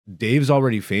Dave's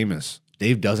already famous.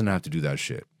 Dave doesn't have to do that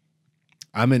shit.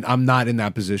 I'm not in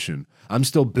that position. I'm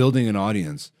still building an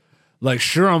audience. Like,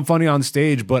 sure, I'm funny on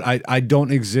stage, but I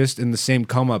don't exist in the same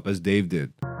come up as Dave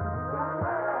did.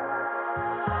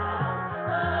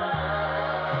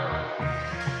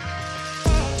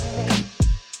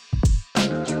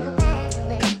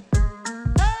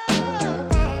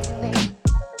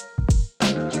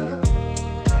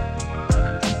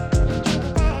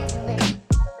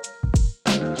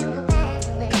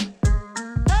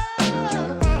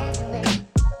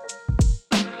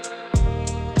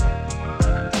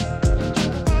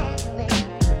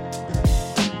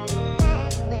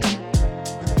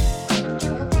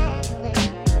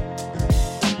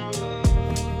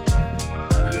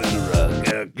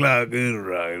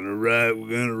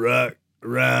 We're gonna rock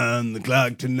around the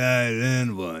clock tonight,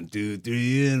 and 1, 2,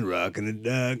 3, and rocking the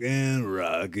dock, and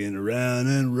rocking around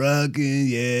and rocking,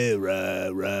 yeah,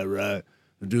 rock.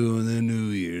 We're doing the New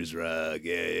Year's rock,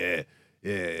 yeah.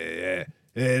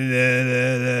 Doing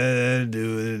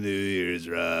the New Year's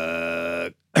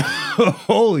rock.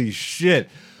 Holy shit.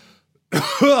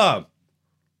 Oh,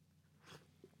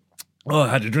 I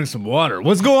had to drink some water.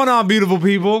 What's going on, beautiful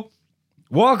people?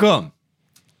 Welcome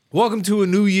to a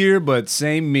new year, but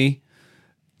same me.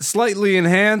 Slightly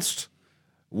enhanced.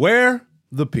 Where?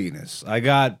 The penis. I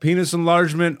got penis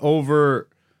enlargement over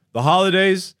the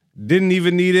holidays. Didn't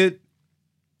even need it.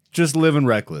 Just living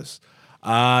reckless.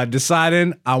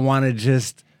 Deciding I want to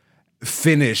just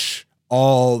finish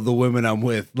all the women I'm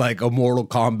with like a Mortal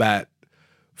Kombat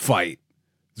fight.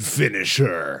 Finish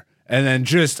her. And then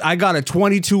I got a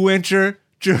 22-incher.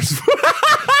 Just...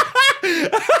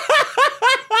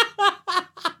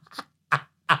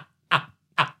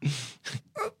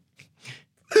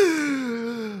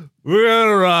 We're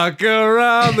gonna rock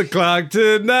around the clock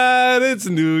tonight. It's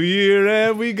a new year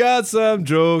and we got some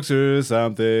jokes or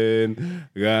something.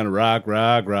 We're gonna rock,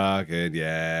 and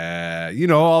yeah. You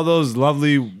know, all those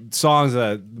lovely songs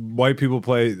that white people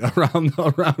play around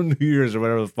New Year's or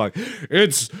whatever the fuck.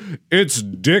 It's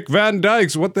Dick Van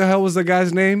Dyke's. What the hell was the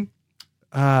guy's name?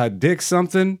 Dick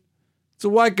something. It's a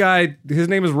white guy. His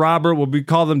name is Robert. We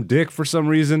call him Dick for some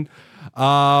reason.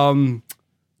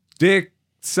 Dick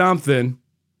something.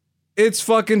 It's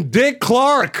fucking Dick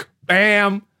Clark.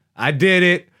 Bam. I did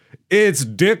it. It's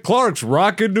Dick Clark's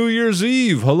Rockin' New Year's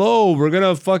Eve. Hello. We're going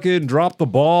to fucking drop the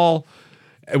ball,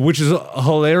 which is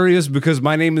hilarious because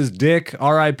my name is Dick.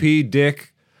 R.I.P.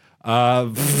 Dick.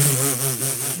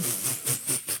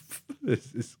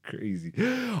 This is crazy.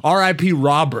 R.I.P.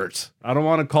 Robert. I don't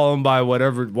want to call him by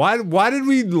whatever. Why did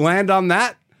we land on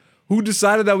that? Who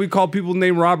decided that we call people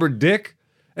named Robert Dick?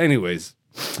 Anyways.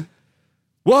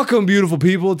 Welcome, beautiful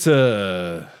people,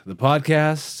 to the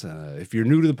podcast. If you're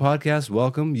new to the podcast,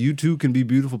 welcome. You too can be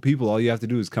beautiful people. All you have to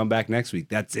do is come back next week.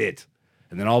 That's it.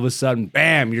 And then all of a sudden,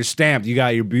 bam, you're stamped. You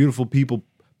got your beautiful people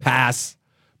pass,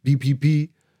 BPP.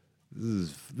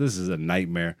 This is a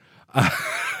nightmare. I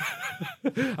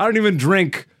don't even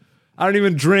drink.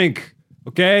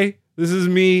 Okay? This is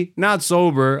me, not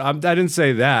sober. I didn't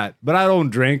say that, but I don't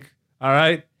drink. All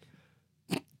right?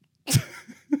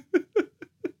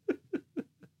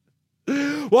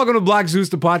 Welcome to Black Zeus,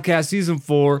 the podcast, season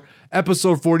 4,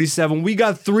 episode 47. We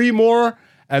got 3 more,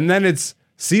 and then it's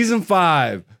season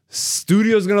 5.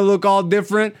 Studio's gonna look all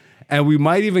different, and we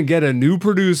might even get a new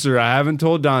producer. I haven't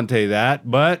told Dante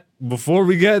that, but before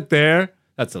we get there,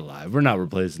 that's a lie. We're not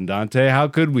replacing Dante. How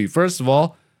could we? First of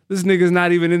all, this nigga's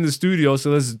not even in the studio,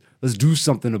 so let's do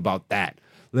something about that.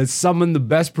 Let's summon the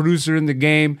best producer in the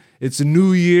game. It's a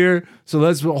new year, so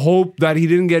let's hope that he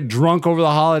didn't get drunk over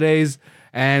the holidays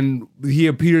and he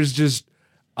appears just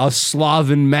a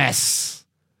sloven mess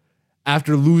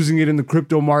after losing it in the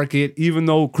crypto market, even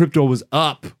though crypto was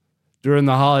up during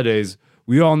the holidays.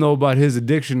 We all know about his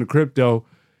addiction to crypto.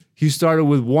 He started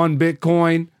with 1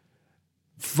 Bitcoin,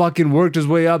 fucking worked his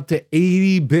way up to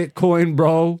 80 Bitcoin,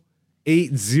 bro.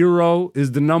 80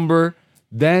 is the number.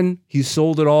 Then he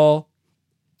sold it all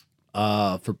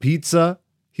for pizza.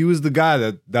 He was the guy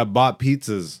that bought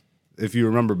pizzas, if you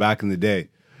remember back in the day.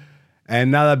 And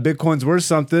now that Bitcoin's worth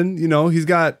something, you know, he's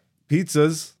got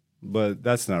pizzas, but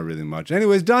that's not really much.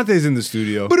 Anyways, Dante's in the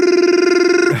studio.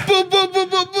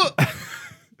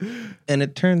 And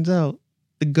it turns out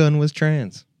the gun was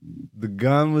trans. The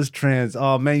gun was trans.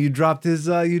 Oh, man, you dropped his...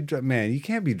 Man, you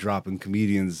can't be dropping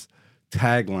comedians'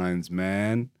 taglines,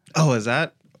 man. Oh, is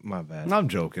that? My bad. I'm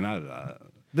joking.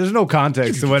 There's no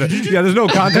context to whatever. Yeah, there's no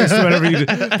context to whatever you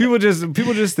do.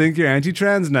 People just think you're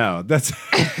anti-trans now. That's...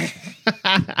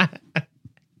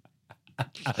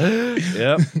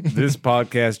 Yep, this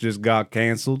podcast just got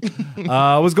canceled.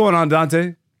 What's going on,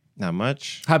 Dante? Not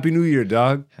much. Happy New Year,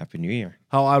 dog. Happy New Year.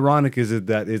 How ironic is it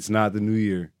that it's not the New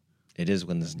Year? It is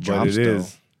when this But drops, it though.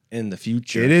 is. In the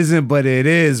future. It isn't, but it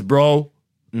is, bro.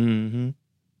 Mm-hmm.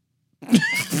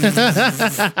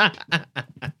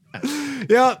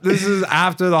 Yeah, this is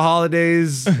after the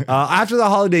holidays, after the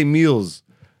holiday meals.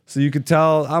 So you could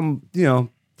tell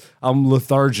I'm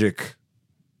lethargic.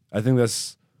 I think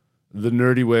that's the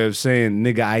nerdy way of saying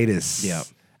nigga-itis. Yeah.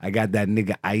 I got that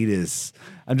nigga-itis.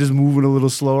 I'm just moving a little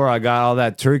slower. I got all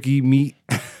that turkey meat.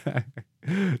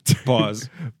 Pause.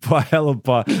 Hella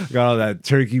pause. Got all that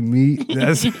turkey meat.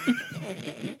 That's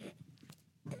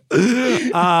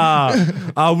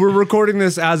we're recording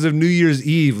this as of New Year's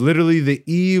Eve, literally the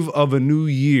eve of a new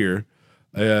year.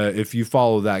 If you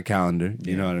follow that calendar,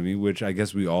 you know what I mean, which I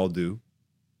guess we all do.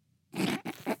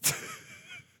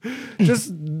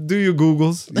 Just do your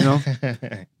Googles, you know.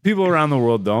 People around the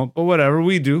world don't, but whatever,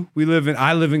 we do.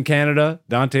 I live in Canada.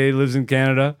 Dante lives in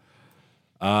Canada.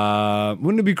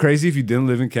 Wouldn't it be crazy if you didn't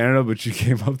live in Canada, but you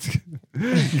came up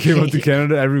to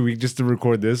Canada every week just to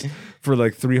record this for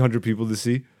like 300 people to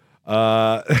see?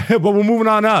 But we're moving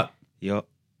on up. Yup.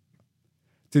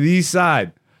 To the east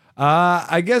side.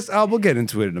 I guess we'll get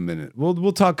into it in a minute.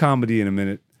 We'll talk comedy in a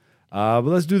minute. But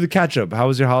let's do the catch up. How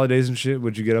was your holidays and shit?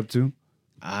 What'd you get up to?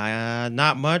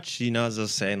 Not much. As I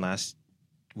was saying last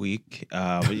week,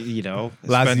 Last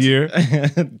year.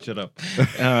 Shut up.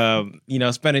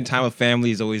 Spending time with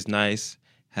family is always nice.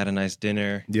 Had a nice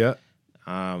dinner. Yeah.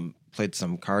 Played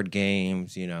some card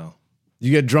games. You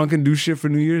get drunk and do shit for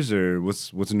New Year's, or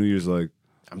what's New Year's like?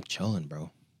 I'm chilling, bro.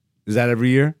 Is that every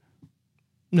year?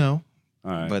 No.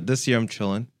 All right. But this year I'm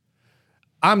chilling.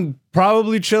 I'm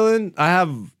probably chilling. I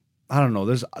don't know.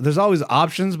 There's always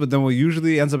options, but then what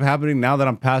usually ends up happening now that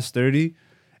I'm past 30,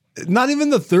 not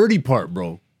even the 30 part,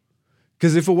 bro.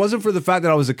 Because if it wasn't for the fact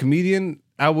that I was a comedian,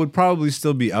 I would probably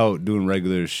still be out doing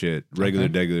regular shit. But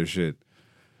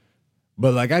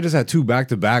like I just had 2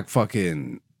 back-to-back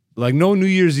fucking, like no New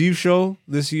Year's Eve show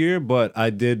this year, but I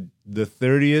did the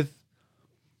 30th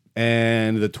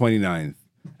and the 29th.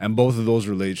 And both of those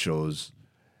were late shows.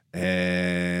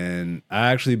 And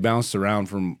I actually bounced around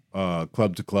from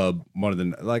club to club more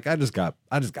than like I just got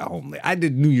home late. I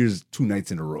did New Year's 2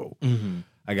 nights in a row. Mm-hmm.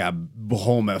 I got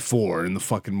home at 4 in the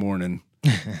fucking morning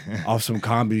off some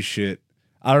comedy shit.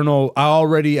 I don't know. I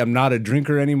already am not a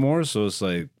drinker anymore, so it's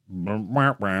like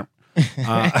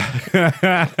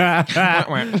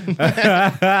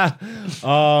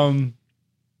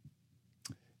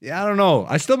yeah, I don't know.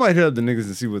 I still might hit up the niggas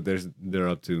and see what they're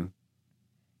up to.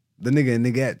 The nigga and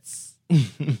niggettes.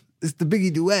 It's the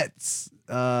Biggie duets.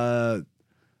 I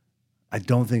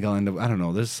don't think I'll end up. I don't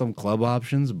know. There's some club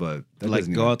options, but that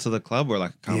like go out to the club or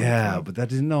like a comedy club? But that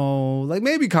didn't know. Like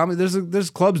maybe comedy. There's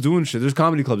clubs doing shit. There's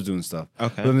comedy clubs doing stuff.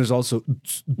 Okay. But then there's also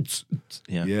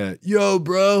yeah. Yo,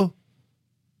 bro.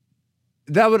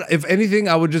 That would, if anything,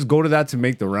 I would just go to that to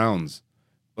make the rounds.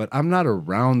 But I'm not a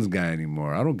rounds guy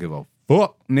anymore. I don't give a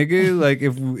fuck, nigga. Like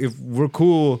if we're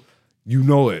cool, you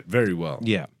know it very well.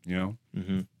 Yeah. You know?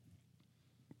 Mm-hmm.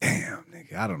 Damn,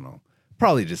 nigga. I don't know.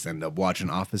 Probably just end up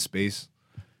watching Office Space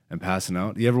and passing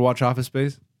out. You ever watch Office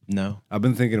Space? No. I've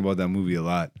been thinking about that movie a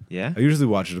lot. Yeah? I usually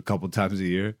watch it a couple times a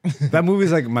year. That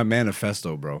movie's like my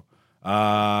manifesto, bro.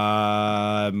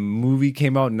 Movie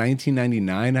came out in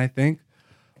 1999, I think.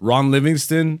 Ron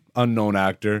Livingston, unknown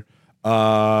actor.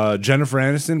 Jennifer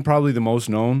Aniston, probably the most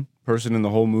known person in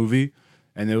the whole movie.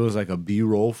 And there was like a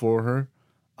B-roll for her.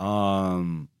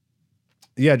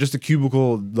 Yeah, just a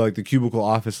cubicle, like the cubicle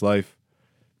office life.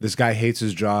 This guy hates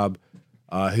his job.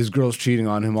 His girl's cheating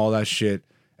on him, all that shit,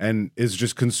 and is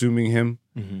just consuming him.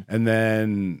 Mm-hmm. And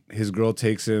then his girl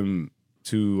takes him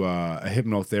to a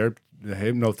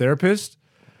hypnotherapist,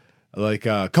 like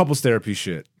couples therapy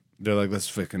shit. They're like, let's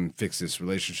fucking fix this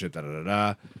relationship, da da da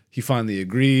da. He finally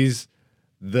agrees.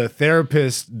 The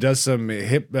therapist does some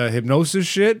hypnosis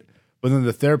shit, but then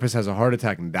the therapist has a heart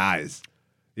attack and dies.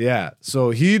 Yeah,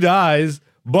 so he dies,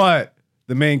 but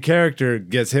the main character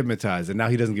gets hypnotized, and now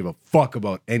he doesn't give a fuck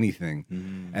about anything.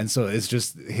 Mm. And so it's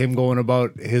just him going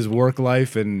about his work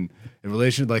life and in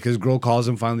relation. Like his girl calls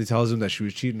him, finally tells him that she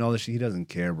was cheating, all this shit. He doesn't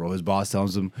care, bro. His boss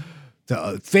tells him,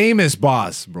 famous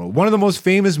boss, bro. One of the most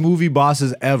famous movie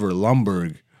bosses ever,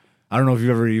 Lumbergh. I don't know if you've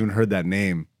ever even heard that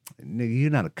name. Nigga, you're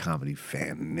not a comedy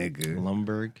fan, nigga.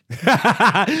 Lumbergh.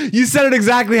 You said it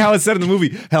exactly how it said in the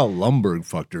movie. Hell, Lumbergh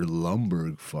fucked her.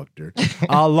 Lumbergh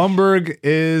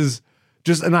is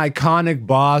just an iconic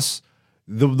boss.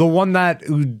 The one that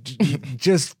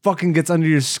just fucking gets under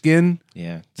your skin.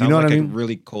 Yeah. You know like what I a mean?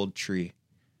 really cold tree.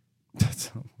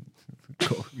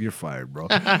 You're fired, bro.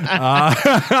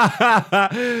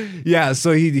 Yeah,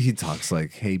 so he talks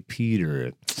like, hey,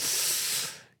 Peter,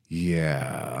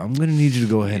 yeah, I'm going to need you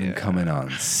to go ahead and come in on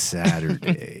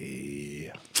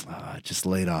Saturday. Just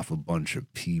laid off a bunch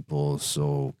of people,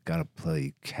 so got to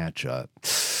play catch up.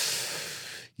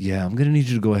 Yeah, I'm going to need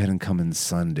you to go ahead and come in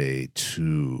Sunday,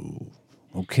 too.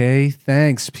 Okay,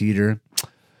 thanks, Peter.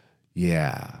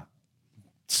 Yeah.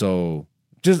 So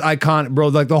just iconic, bro.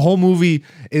 Like the whole movie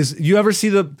is, you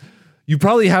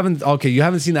probably haven't, okay, you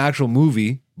haven't seen the actual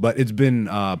movie, but it's been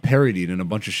parodied in a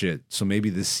bunch of shit. So maybe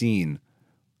the scene,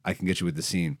 I can get you with the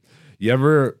scene. You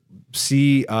ever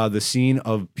see the scene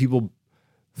of people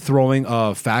throwing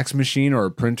a fax machine or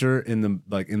a printer in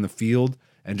the field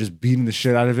and just beating the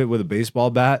shit out of it with a baseball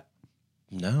bat?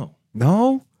 No.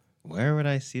 No? Where would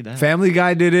I see that? Family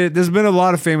Guy did it. There's been a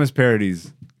lot of famous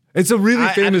parodies. It's a really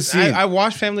famous scene. I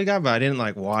watched Family Guy, but I didn't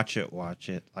like watch it.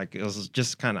 Like it was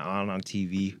just kind of on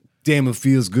TV. Damn, it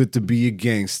feels good to be a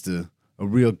gangster. A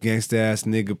real gangster ass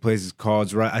nigga plays his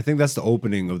cards right. I think that's the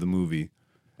opening of the movie.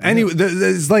 Anyway,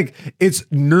 it's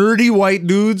nerdy white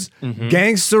dudes,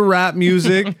 gangster rap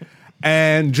music,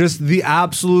 and just the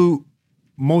absolute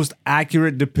most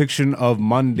accurate depiction of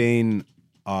mundane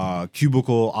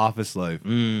cubicle office life.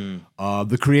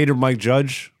 The creator, Mike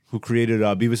Judge, who created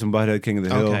Beavis and Butthead, King of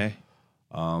the Hill. Okay.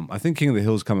 I think King of the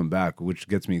Hill is coming back, which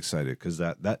gets me excited because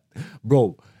that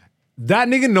bro, that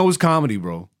nigga knows comedy,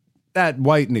 bro. That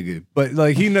white nigga, but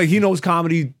like he knows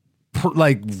comedy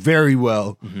like very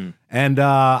well. And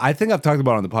I think I've talked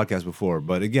about it on the podcast before,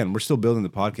 but again, we're still building the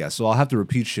podcast, so I'll have to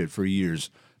repeat shit for years.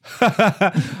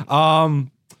 I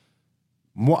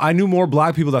knew more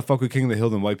black people that fuck with King of the Hill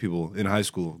than white people in high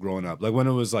school growing up. Like when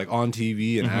it was like on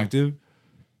TV and active.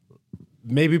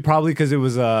 Maybe probably because it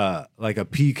was like a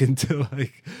peek into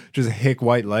like just hick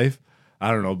white life.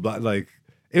 I don't know, but like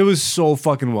it was so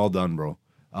fucking well done, bro.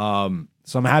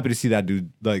 So I'm happy to see that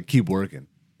dude like keep working.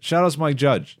 Shout out to Mike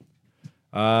Judge.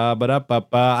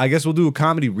 I guess we'll do a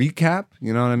comedy recap.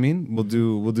 You know what I mean? We'll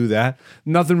do that.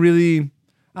 Nothing really.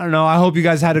 I don't know. I hope you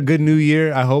guys had a good New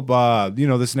Year. I hope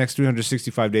this next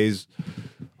 365 days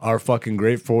are fucking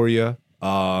great for you.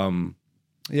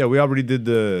 Yeah, we already did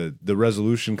the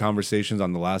resolution conversations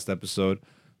on the last episode,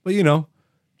 but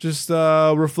just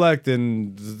reflect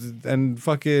and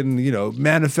fucking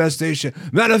manifestation.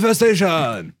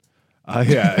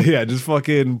 Yeah, just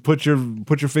fucking put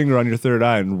your finger on your third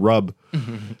eye and rub.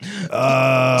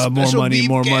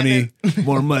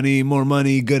 More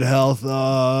money, good health,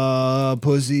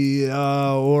 pussy,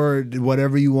 or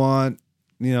whatever you want.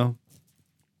 All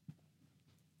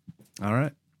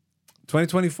right,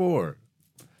 2024.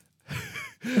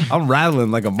 I'm rattling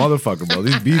like a motherfucker, bro.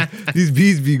 These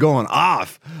beats be going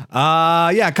off.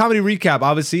 Comedy recap.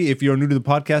 Obviously, if you're new to the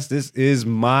podcast, this is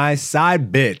my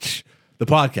side bitch, the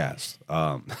podcast.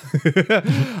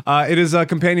 It is a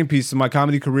companion piece to my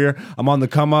comedy career. I'm on the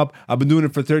come up. I've been doing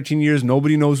it for 13 years.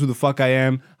 Nobody knows who the fuck I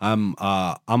am. I'm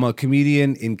a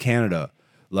comedian in Canada.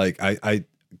 Like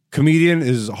comedian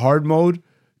is hard mode.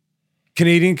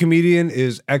 Canadian comedian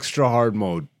is extra hard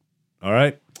mode. All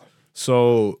right.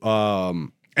 So,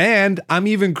 and I'm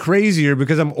even crazier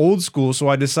because I'm old school. So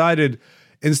I decided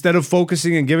instead of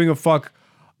focusing and giving a fuck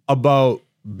about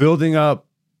building up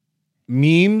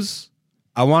memes,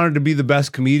 I wanted to be the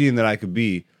best comedian that I could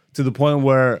be, to the point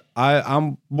where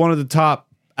I'm one of the top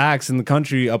acts in the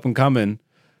country, up and coming,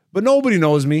 but nobody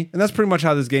knows me. And that's pretty much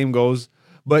how this game goes.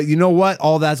 But you know what?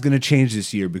 All that's going to change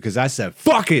this year because I said,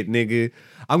 fuck it, nigga.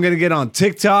 I'm going to get on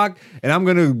TikTok and I'm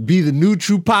going to be the new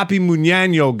True Papi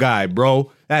Muñano guy,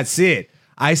 bro. That's it.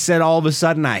 I said all of a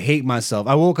sudden I hate myself.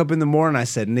 I woke up in the morning, I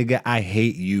said, nigga, I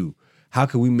hate you. How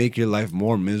can we make your life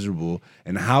more miserable?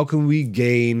 And how can we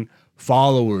gain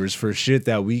followers for shit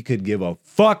that we could give a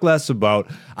fuck less about?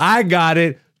 I got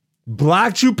it.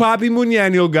 Black True Papi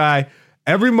Muñano guy.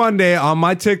 Every Monday on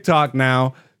my TikTok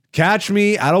now. Catch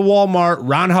me at a Walmart,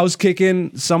 roundhouse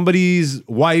kicking somebody's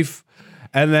wife,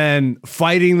 and then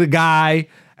fighting the guy,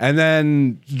 and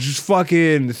then just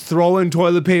fucking throwing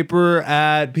toilet paper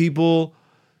at people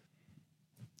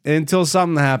until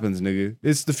something happens, nigga.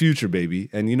 It's the future, baby.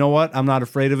 And you know what? I'm not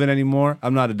afraid of it anymore.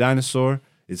 I'm not a dinosaur.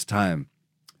 It's time.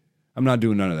 I'm not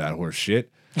doing none of that horse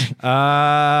shit.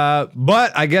 But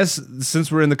I guess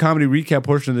since we're in the comedy recap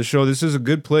portion of the show, this is a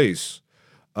good place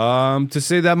to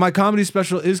say that my comedy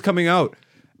special is coming out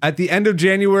at the end of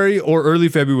January or early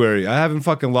February. I haven't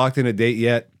fucking locked in a date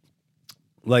yet.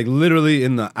 Like literally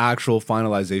in the actual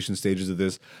finalization stages of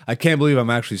this. I can't believe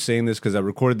I'm actually saying this because I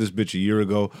recorded this bitch a year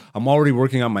ago. I'm already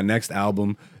working on my next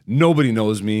album. Nobody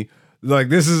knows me. Like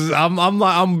this is I'm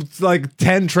like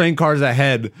 10 train cars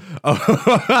ahead. But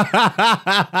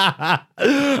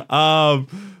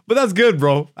that's good,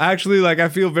 bro. Actually, like I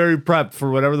feel very prepped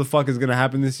for whatever the fuck is gonna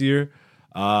happen this year.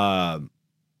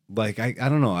 Like I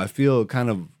don't know. I feel kind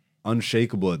of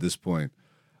unshakable at this point.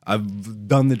 I've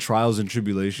done the trials and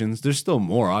tribulations. There's still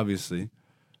more, obviously,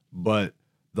 but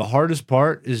the hardest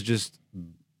part is just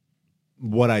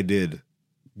what I did,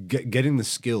 getting the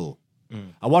skill.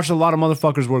 I watched a lot of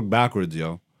motherfuckers work backwards,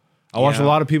 yo. I watched a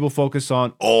lot of people focus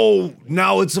on, oh,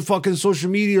 now it's a fucking social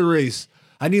media race.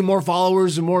 I need more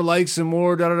followers and more likes and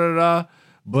more da da da da.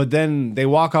 But then they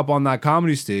walk up on that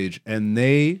comedy stage and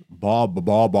they bomb.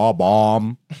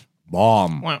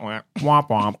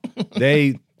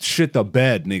 They shit the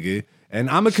bed, nigga. And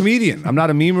I'm a comedian. I'm not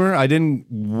a memer. I didn't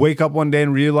wake up one day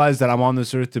and realize that I'm on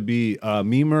this earth to be a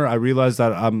memer. I realized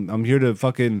that I'm here to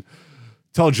fucking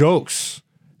tell jokes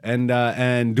and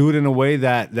do it in a way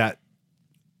that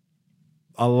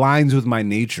aligns with my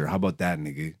nature. How about that,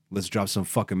 nigga? Let's drop some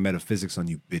fucking metaphysics on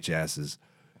you bitch asses.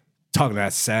 Talking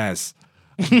that sass.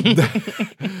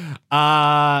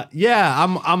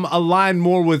 I'm aligned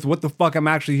more with what the fuck I'm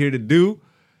actually here to do.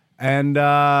 And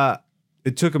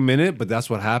it took a minute, but that's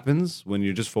what happens when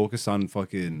you're just focused on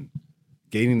fucking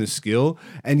gaining the skill.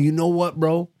 And you know what,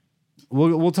 bro?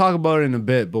 We'll talk about it in a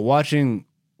bit, but watching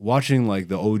like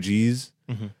the OGs,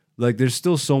 like there's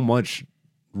still so much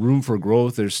room for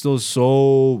growth. There's still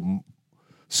so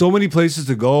many places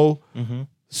to go,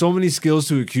 so many skills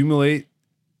to accumulate.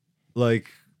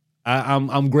 Like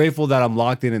I'm grateful that I'm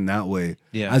locked in that way.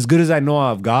 Yeah. As good as I know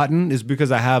I've gotten is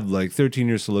because I have like 13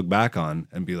 years to look back on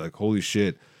and be like, holy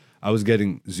shit, I was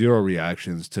getting 0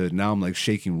 reactions to now I'm like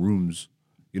shaking rooms.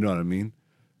 You know what I mean?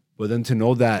 But then to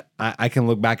know that I can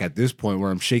look back at this point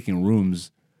where I'm shaking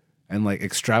rooms and like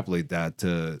extrapolate that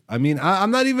to, I mean,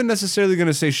 I'm not even necessarily going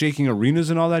to say shaking arenas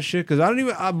and all that shit. Cause I don't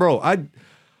even,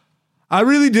 I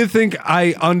really did think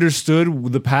I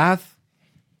understood the path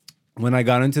when I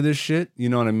got into this shit. You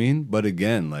know what I mean? But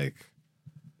again, like,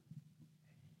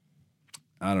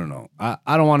 I don't know.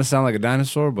 I don't want to sound like a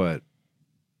dinosaur, but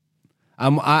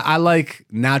I like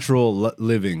natural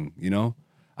living, you know?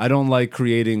 I don't like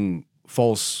creating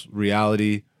false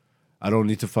reality. I don't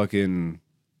need to fucking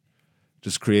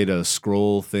just create a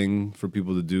scroll thing for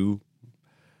people to do.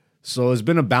 So it's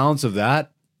been a balance of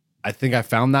that. I think I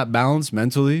found that balance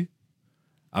mentally.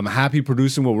 I'm happy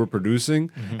producing what we're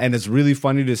producing. And it's really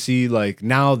funny to see, like,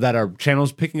 now that our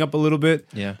channel's picking up a little bit,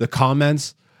 the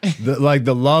comments,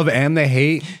 the love and the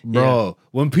hate, bro. Yeah.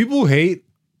 When people hate,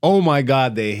 oh my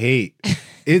God, they hate.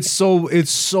 It's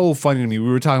so funny to me. We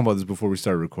were talking about this before we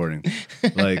started recording.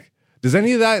 Like, does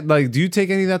any of that, like, do you take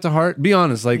any of that to heart? Be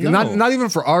honest, like, no. not even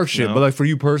for our shit, but like for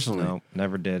you personally. No,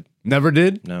 never did. Never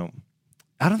did? No.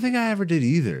 I don't think I ever did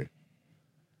either.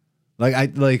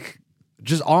 Like,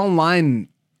 just online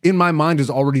in my mind is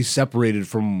already separated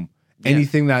from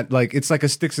anything that, like, it's like a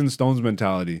sticks and stones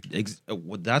mentality.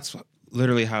 That's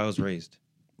literally how I was raised.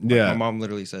 Like, my mom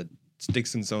literally said,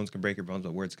 sticks and stones can break your bones,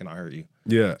 but words cannot hurt you.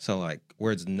 Yeah. So, like,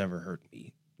 words never hurt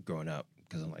me growing up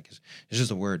because I'm like, it's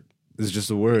just a word. It's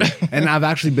just a word. And I've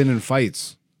actually been in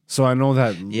fights. So I know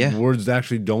that words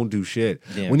actually don't do shit.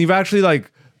 Yeah. When you've actually,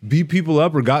 like, beat people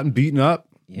up or gotten beaten up,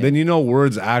 then you know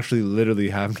words actually literally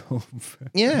have no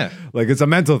effect. Yeah. Like, it's a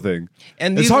mental thing.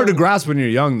 And it's hard to grasp when you're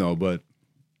young, though, but...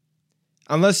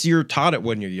 Unless you're taught it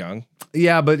when you're young.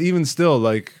 Yeah, but even still,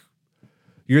 like...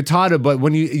 You're taught it, but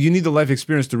when you need the life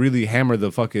experience to really hammer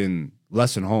the fucking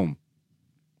lesson home.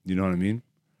 You know what I mean?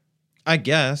 I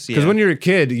guess, yeah. Because when you're a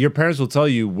kid, your parents will tell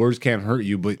you words can't hurt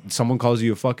you, but someone calls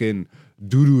you a fucking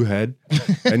doo-doo head,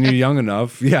 and you're young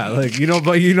enough. Yeah, like, you know,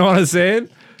 but you know what I'm saying?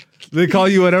 They call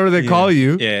you whatever they call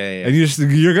you. Yeah. And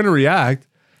you're going to react.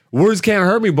 Words can't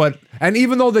hurt me, and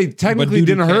even though they technically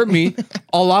didn't hurt me,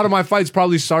 a lot of my fights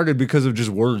probably started because of just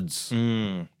words.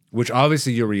 Which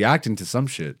obviously you're reacting to some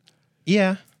shit.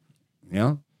 Yeah.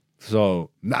 Yeah.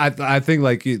 So I think,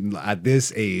 like, at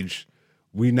this age,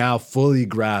 we now fully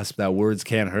grasp that words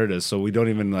can't hurt us, so we don't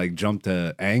even, like, jump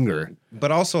to anger.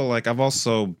 But also, like, I've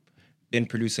also been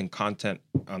producing content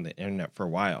on the internet for a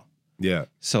while. Yeah.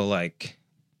 So, like...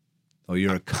 Oh,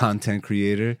 you're a content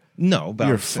creator? No, but...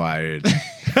 You're fired. But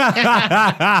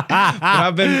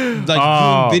I've been,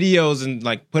 like, doing videos and,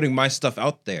 like, putting my stuff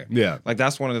out there. Yeah. Like,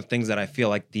 that's one of the things that I feel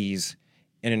like these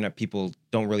internet people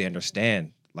don't really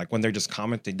understand. Like, when they're just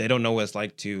commenting, they don't know what it's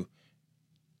like to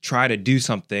try to do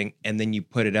something and then you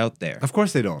put it out there. Of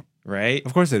course they don't. Right?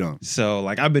 Of course they don't. So,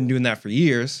 like, I've been doing that for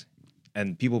years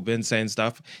and people have been saying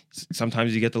stuff.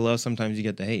 Sometimes you get the love, sometimes you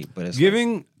get the hate. But it's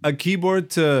giving a keyboard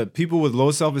to people with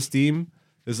low self-esteem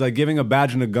It's like giving a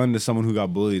badge and a gun to someone who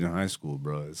got bullied in high school,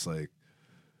 bro. It's like,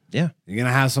 yeah, you're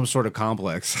gonna have some sort of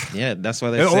complex. Yeah, that's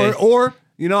why they say. Or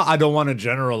you know, I don't want to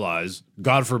generalize.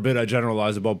 God forbid I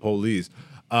generalize about police.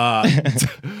 Let's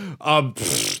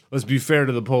be fair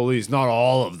to the police. Not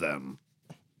all of them.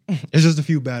 It's just a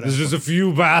few bad. There's just a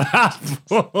few bad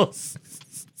apples.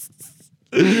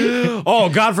 Oh,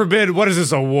 God forbid. What is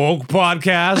this, a woke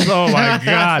podcast? Oh, my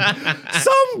God.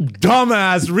 Some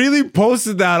dumbass really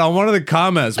posted that on one of the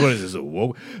comments. What is this, a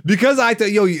woke? Because I thought,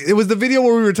 it was the video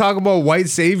where we were talking about white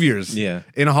saviors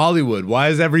in Hollywood. Why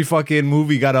has every fucking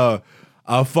movie got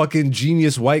a fucking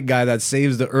genius white guy that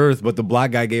saves the earth, but the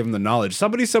black guy gave him the knowledge?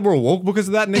 Somebody said we're woke because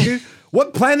of that, nigga?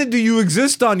 What planet do you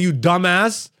exist on, you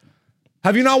dumbass?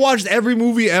 Have you not watched every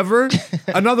movie ever?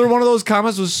 Another one of those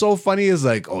comments was so funny. Is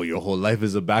like, oh, your whole life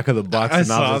is a back of the box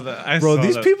synopsis. Bro,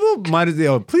 these people might as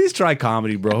well please try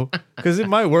comedy, bro, because it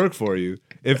might work for you.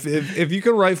 If you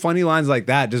can write funny lines like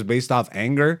that just based off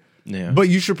anger, but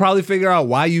you should probably figure out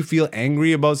why you feel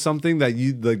angry about something that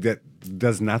you like that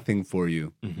does nothing for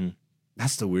you. Mm-hmm.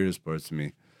 That's the weirdest part to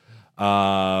me.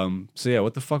 So yeah,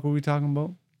 what the fuck were we talking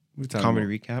about?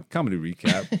 Comedy recap. Comedy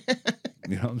recap.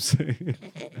 You know what I'm saying?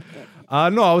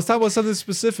 No, I was talking about something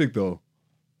specific though.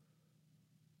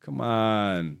 Come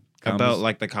on. About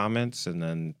like the comments and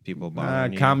then people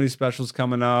buying comedy specials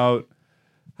coming out.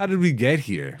 How did we get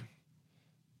here?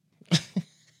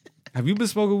 Have you been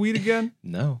smoking weed again?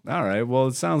 No. All right. Well,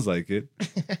 it sounds like it.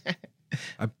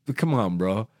 Come on,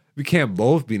 bro. We can't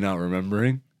both be not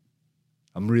remembering.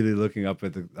 I'm really looking up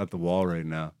at the wall right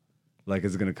now. Like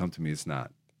it's gonna come to me. It's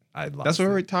not. That's what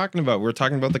we're talking about. We're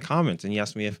talking about the comments, and you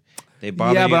asked me if they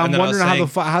bother you. Yeah, but I'm wondering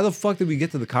how the fuck did we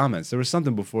get to the comments? There was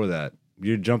something before that.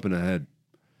 You're jumping ahead.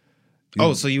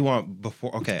 So you want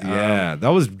before? Okay. Yeah,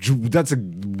 that's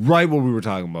right what we were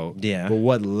talking about. Yeah. But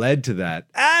what led to that?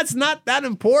 It's not that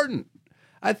important.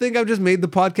 I think I've just made the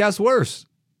podcast worse.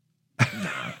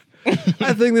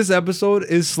 I think this episode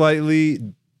is slightly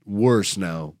worse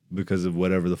now because of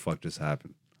whatever the fuck just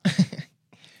happened.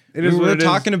 We're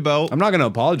talking about. I'm not going to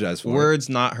apologize for words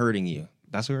not hurting you.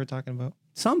 That's what we're talking about.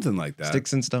 Something like that.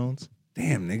 Sticks and stones.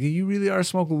 Damn, nigga, you really are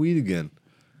smoking weed again.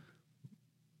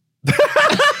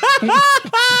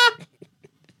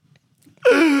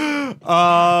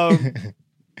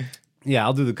 Yeah,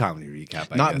 I'll do the comedy recap.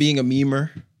 I guess. Being a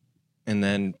memer and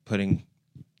then putting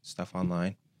stuff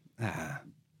online.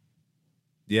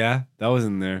 Yeah, that was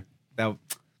in there.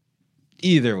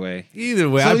 Either way,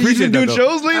 so I appreciate you been doing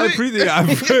shows lately.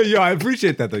 I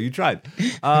appreciate that though. You tried.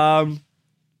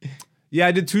 Yeah,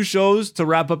 I did 2 shows to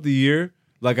wrap up the year.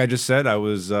 Like I just said, I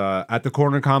was at the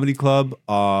Corner Comedy Club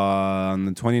on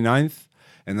the 29th,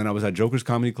 and then I was at Joker's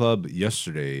Comedy Club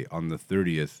yesterday on the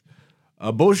 30th.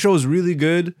 Both shows really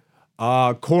good.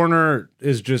 Corner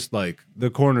is just like the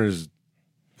Corner's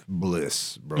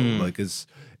bliss, bro. Like it's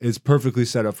perfectly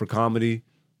set up for comedy.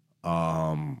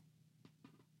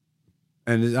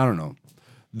 And I don't know.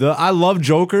 I love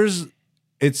Jokers.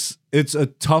 It's a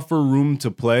tougher room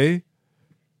to play.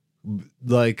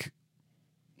 Like,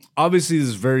 obviously,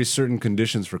 there's very certain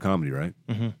conditions for comedy, right?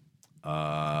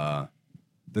 Mm-hmm.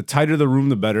 The tighter the room,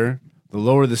 the better. The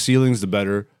lower the ceilings, the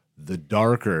better. The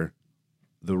darker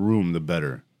the room, the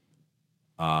better.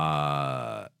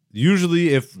 Usually,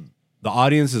 if the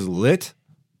audience is lit,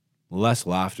 less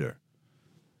laughter.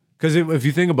 Because if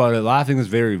you think about it, laughing is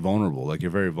very vulnerable. Like, you're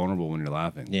very vulnerable when you're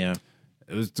laughing. Yeah.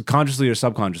 It was consciously or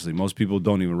subconsciously. Most people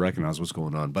don't even recognize what's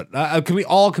going on. But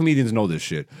all comedians know this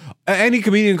shit. Any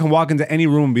comedian can walk into any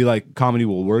room and be like, comedy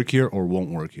will work here or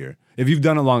won't work here. If you've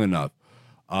done it long enough.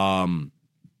 And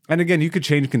again, you could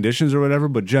change conditions or whatever,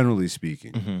 but generally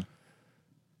speaking.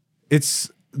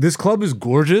 This club is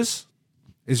gorgeous.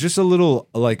 It's just a little,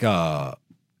 like,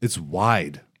 it's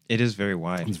wide. It is very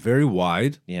wide. It's very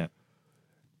wide. Yeah.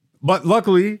 But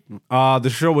luckily, the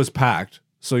show was packed,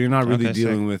 so you're not really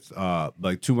dealing with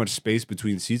like too much space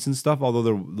between seats and stuff. Although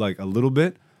they're like a little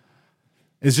bit.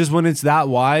 It's just when it's that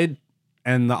wide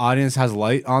and the audience has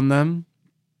light on them,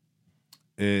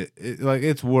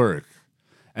 it's work.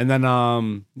 And then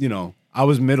I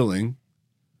was middling,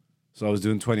 so I was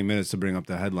doing 20 minutes to bring up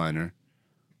the headliner,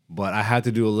 but I had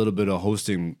to do a little bit of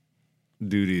hosting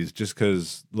duties just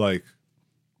because like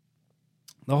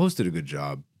the host did a good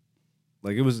job.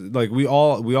 Like it was like we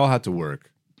all had to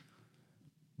work,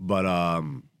 but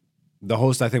the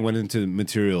host I think went into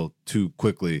material too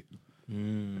quickly.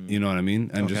 You know what I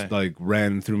mean? And just like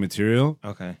ran through material.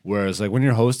 Okay. Whereas like when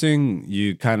you're hosting,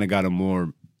 you kind of got to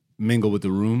more mingle with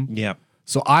the room. Yeah.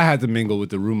 So I had to mingle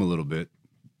with the room a little bit.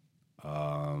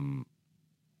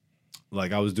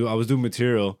 Like I was doing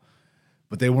material,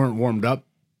 but they weren't warmed up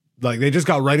like they just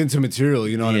got right into material,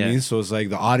 you know what I mean? So it's like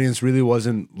the audience really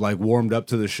wasn't like warmed up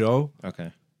to the show.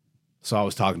 Okay. So I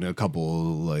was talking to a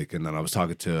couple, like, and then I was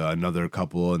talking to another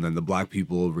couple, and then the black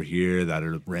people over here that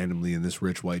are randomly in this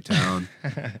rich white town.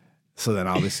 So then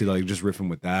obviously like just riffing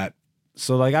with that.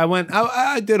 So like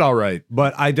I did all right,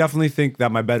 but I definitely think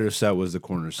that my better set was the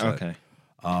corner set. Okay.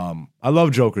 I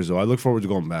love Jokers though. I look forward to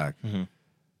going back.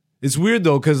 It's weird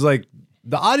though, because like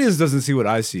the audience doesn't see what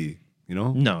I see, you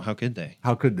know? No, how could they?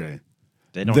 How could they?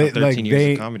 They don't have 13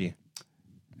 years of comedy.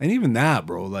 And even that,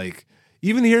 bro, like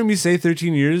even hearing me say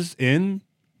 13 years in,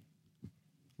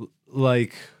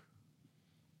 like,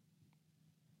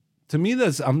 to me,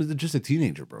 I'm just a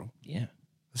teenager, bro. Yeah.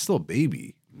 I'm still a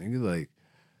baby. Nigga, like,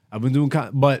 I've been doing,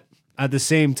 but at the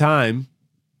same time,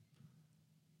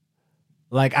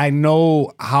 like, I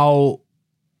know how,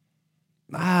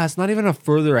 it's not even a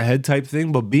further ahead type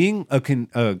thing, but being a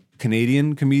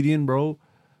Canadian comedian, bro,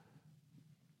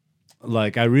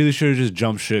 like, I really should have just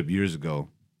jumped ship years ago.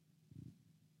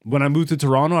 When I moved to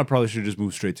Toronto, I probably should have just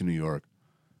moved straight to New York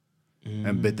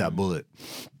and bit that bullet.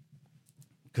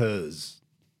 Because,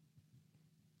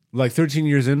 like, 13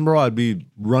 years in, bro, I'd be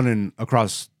running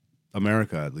across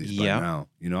America at least by now.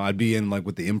 You know, I'd be in, like,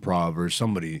 with the Improv or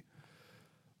somebody.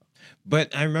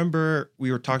 But I remember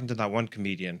we were talking to that one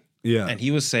comedian. Yeah. And he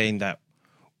was saying that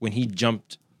when he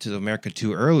jumped to America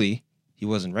too early, he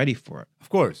wasn't ready for it. Of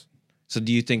course. So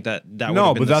do you think that would No, have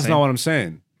been but that's not what I'm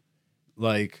saying.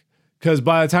 Like, because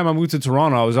by the time I moved to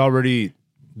Toronto, I was already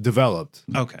developed.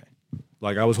 Okay.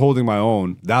 Like, I was holding my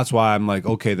own. That's why I'm like,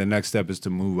 okay, the next step is to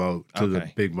move out to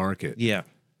the big market. Yeah.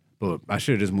 But I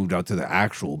should have just moved out to the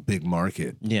actual big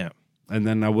market. Yeah. And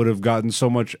then I would have gotten so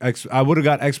much, I would have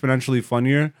got exponentially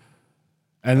funnier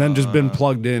and then just been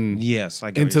plugged in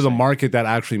into the market that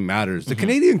actually matters. The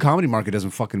Canadian comedy market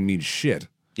doesn't fucking mean shit.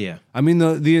 Yeah. I mean,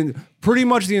 the pretty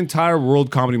much the entire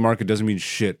world comedy market doesn't mean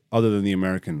shit other than the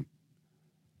American.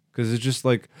 Because it's just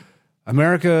like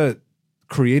America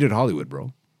created Hollywood,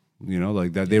 bro. You know,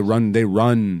 like that they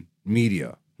run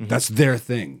media. That's their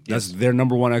thing. That's their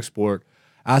number one export.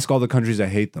 Ask all the countries that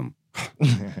hate them.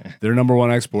 Their number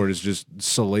one export is just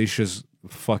salacious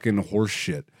fucking horse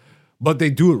shit. But they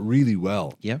do it really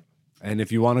well. Yeah. And if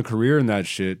you want a career in that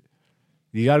shit,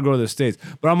 you got to go to the States.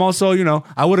 But I'm also, you know,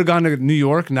 I would have gone to New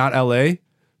York, not LA.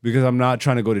 Because I'm not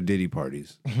trying to go to Diddy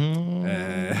parties. Shout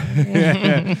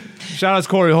out to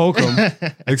Corey Holcomb.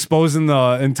 Exposing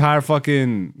the entire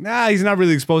fucking... he's not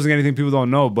really exposing anything people don't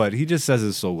know, but he just says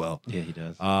it so well. Yeah, he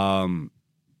does.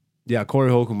 Yeah, Corey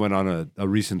Holcomb went on a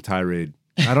recent tirade.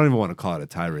 I don't even want to call it a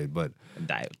tirade, but...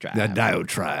 That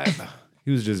diatribe. He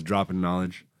was just dropping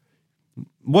knowledge.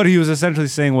 What he was essentially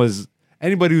saying was,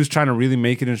 anybody who's trying to really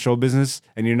make it in show business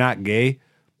and you're not gay...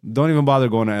 Don't even bother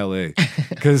going to LA.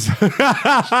 Because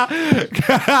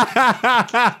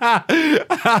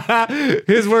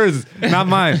his words, not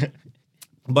mine.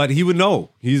 But he would know.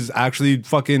 He's actually in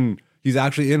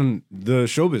the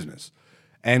show business.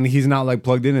 And he's not like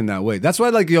plugged in that way. That's why,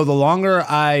 like, the longer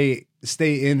I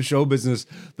stay in show business,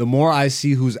 the more I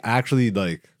see who's actually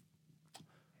like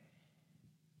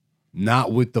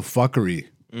not with the fuckery.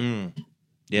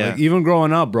 Yeah. Like, even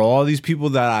growing up, bro, all these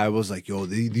people that I was like, yo,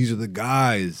 these are the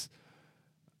guys.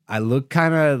 I look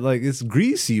kind of like it's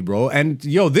greasy, bro. And,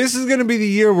 yo, this is going to be the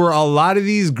year where a lot of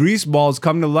these grease balls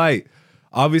come to light.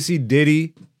 Obviously,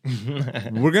 Diddy.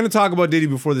 We're going to talk about Diddy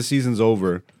before the season's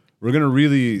over. We're going to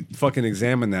really fucking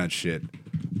examine that shit.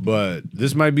 But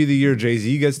this might be the year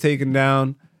Jay-Z gets taken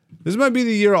down. This might be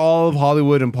the year all of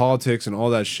Hollywood and politics and all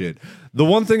that shit. The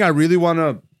one thing I really want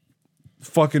to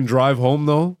fucking drive home,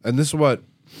 though, and this is what...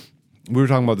 We were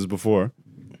talking about this before,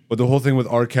 but the whole thing with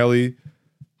R. Kelly,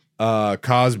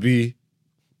 Cosby,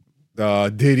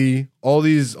 Diddy, all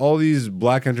these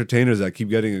black entertainers that keep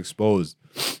getting exposed.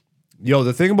 Yo,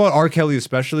 the thing about R. Kelly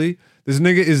especially, this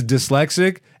nigga is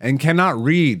dyslexic and cannot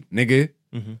read, nigga.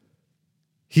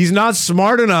 He's not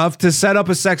smart enough to set up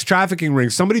a sex trafficking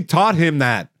ring. Somebody taught him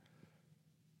that.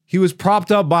 He was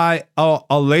propped up by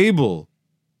a label.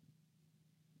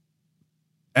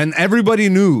 And everybody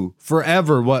knew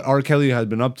forever what R. Kelly had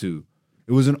been up to.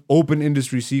 It was an open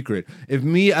industry secret. If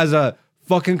me as a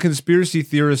fucking conspiracy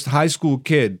theorist high school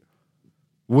kid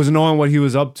was knowing what he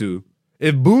was up to,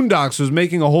 if Boondocks was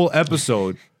making a whole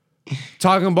episode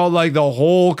talking about like the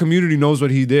whole community knows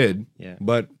what he did,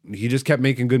 but he just kept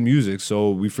making good music,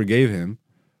 so we forgave him.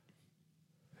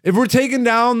 If we're taking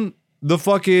down the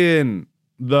fucking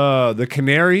the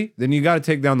canary, then you got to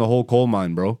take down the whole coal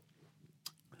mine, bro.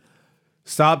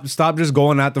 Stop just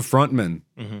going at the frontman.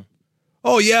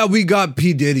 Oh, yeah, we got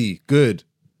P. Diddy. Good.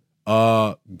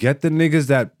 Get the niggas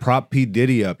that prop P.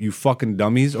 Diddy up, you fucking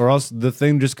dummies, or else the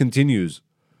thing just continues.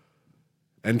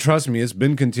 And trust me, it's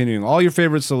been continuing. All your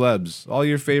favorite celebs, all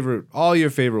your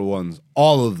favorite ones,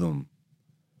 all of them.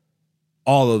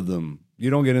 All of them. You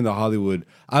don't get into Hollywood.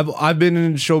 I've been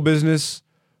in show business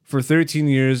for 13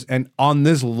 years, and on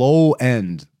this low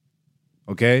end,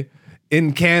 okay,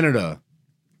 in Canada,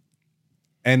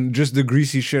 and just the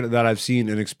greasy shit that I've seen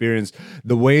and experienced,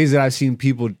 the ways that I've seen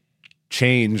people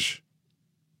change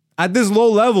at this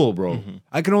low level, bro. Mm-hmm.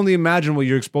 I can only imagine what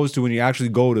you're exposed to when you actually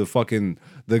go to fucking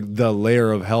the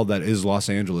layer of hell that is Los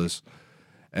Angeles,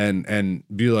 and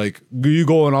be like, you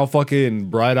go and all fucking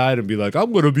bright-eyed and be like,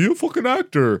 I'm gonna be a fucking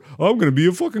actor, I'm gonna be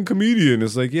a fucking comedian.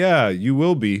 It's like, yeah, you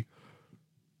will be,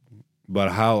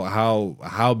 but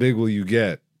how big will you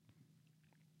get?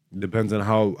 Depends on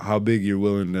how big you're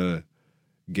willing to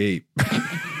gape.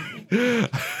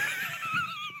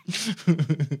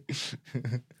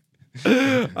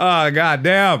 Oh, god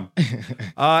damn.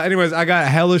 Anyways, I got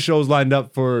hella shows lined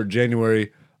up for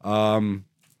January.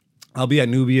 I'll be at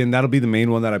Nubian. That'll be the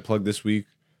main one that I plug this week.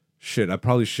 Shit, I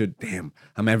probably should. Damn,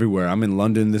 I'm everywhere. I'm in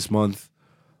London this month.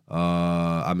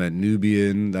 I'm at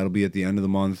Nubian. That'll be at the end of the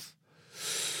month.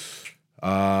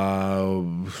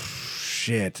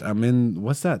 Shit, I'm in,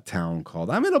 what's that town called?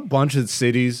 I'm in a bunch of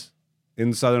cities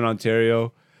in Southern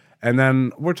Ontario. And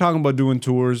then we're talking about doing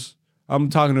tours. I'm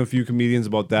talking to a few comedians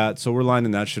about that. So we're lining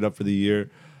that shit up for the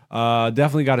year.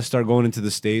 Definitely got to start going into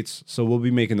the States. So we'll be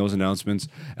making those announcements.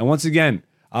 And once again,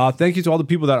 thank you to all the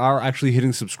people that are actually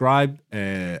hitting subscribe.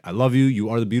 I love you. You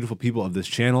are the beautiful people of this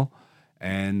channel.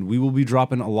 And we will be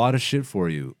dropping a lot of shit for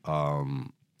you.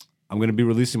 I'm going to be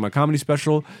releasing my comedy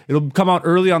special. It'll come out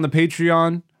early on the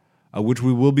Patreon, which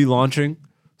we will be launching.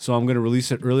 So I'm going to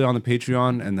release it early on the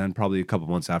Patreon. And then probably a couple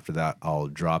months after that, I'll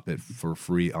drop it for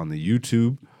free on the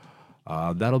YouTube.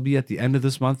 That'll be at the end of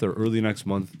this month or early next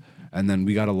month. And then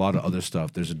we got a lot of other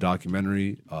stuff. There's a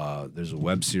documentary. There's a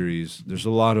web series. There's a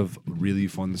lot of really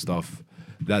fun stuff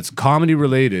that's comedy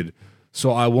related.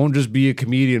 So I won't just be a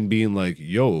comedian being like,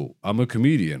 yo, I'm a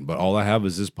comedian, but all I have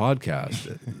is this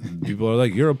podcast. People are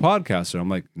like, you're a podcaster. I'm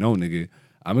like, no, nigga,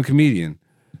 I'm a comedian.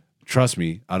 Trust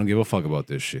me, I don't give a fuck about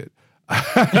this shit.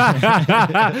 Oh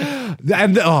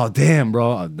damn,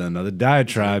 bro, another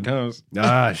diatribe.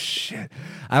 Ah, shit,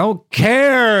 I don't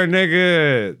care,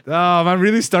 nigga. Oh, am I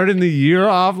really starting the year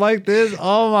off like this?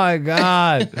 Oh my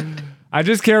god. I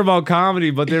just care about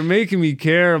comedy, but they're making me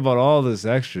care about all this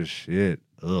extra shit.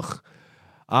 Ugh.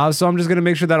 So I'm just gonna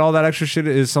make sure that all that extra shit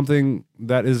is something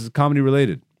that is comedy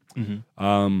related.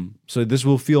 Mm-hmm. So this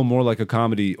will feel more like a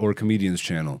comedy or comedians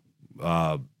channel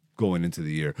going into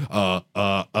the year.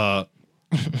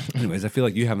 Anyways, I feel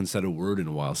like you haven't said a word in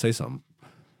a while. Say something.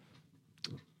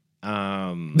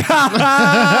 I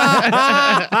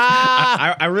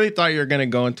really thought you were gonna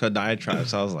go into a diatribe,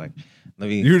 so I was like,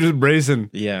 You're just bracing.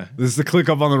 Yeah. This is a click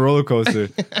up on the roller coaster.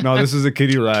 No, this is a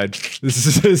kiddie ride.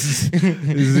 This is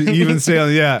even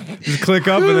sailing. Yeah, just click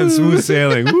up and then smooth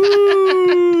sailing.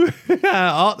 Woo!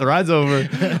 Oh, the ride's over.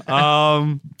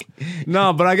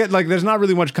 No, but I get like, there's not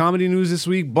really much comedy news this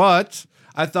week, but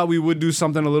I thought we would do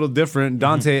something a little different.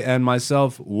 Dante and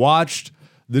myself watched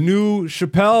the new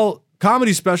Chappelle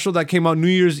comedy special that came out New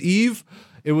Year's Eve.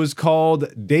 It was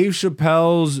called Dave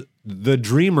Chappelle's The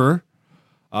Dreamer.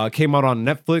 Came out on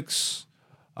Netflix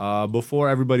before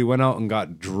everybody went out and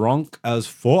got drunk as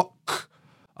fuck.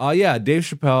 Yeah, Dave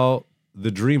Chappelle,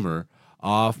 The Dreamer.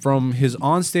 From his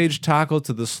onstage tackle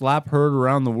to the slap heard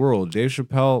around the world, Dave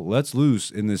Chappelle lets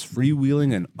loose in this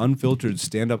freewheeling and unfiltered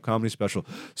stand-up comedy special.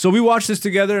 So we watched this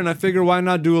together, and I figure why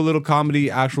not do a little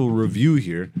comedy actual review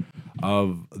here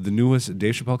of the newest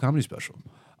Dave Chappelle comedy special.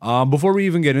 Before we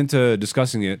even get into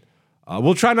discussing it,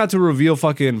 we'll try not to reveal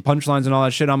fucking punchlines and all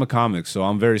that shit. I'm a comic, so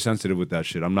I'm very sensitive with that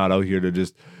shit. I'm not out here to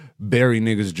just bury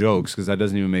niggas' jokes because that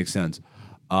doesn't even make sense.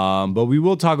 But we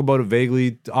will talk about it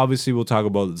vaguely. Obviously, we'll talk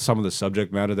about some of the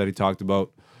subject matter that he talked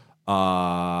about.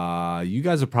 You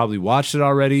guys have probably watched it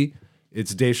already.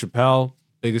 It's Dave Chappelle,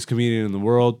 biggest comedian in the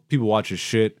world. People watch his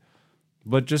shit.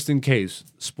 But just in case,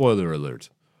 spoiler alert.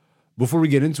 Before we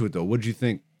get into it, though, what'd you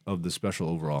think of the special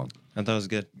overall? I thought it was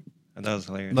good. I thought it was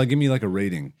hilarious. Like, give me like a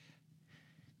rating.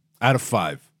 Out of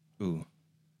 5. Ooh.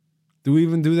 Do we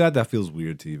even do that? That feels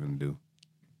weird to even do.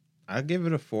 I'd give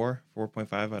it a 4.5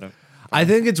 out of 5. I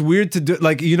think it's weird to do.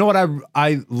 Like, you know what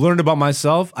I learned about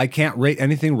myself? I can't rate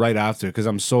anything right after because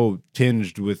I'm so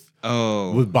tinged with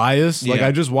bias. Like,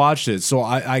 I just watched it. So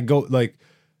I go, like,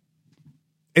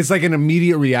 it's like an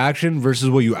immediate reaction versus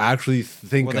what you actually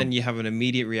think. Well, then you have an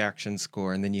immediate reaction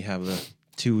score, and then you have the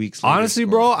 2 weeks later honestly,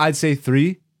 score. bro, I'd say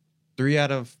 3. 3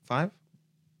 out of 5?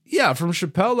 Yeah, from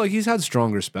Chappelle, like, he's had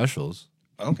stronger specials.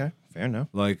 Okay, fair enough.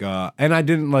 Like, and I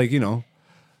didn't, like, you know,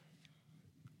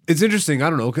 It's interesting. I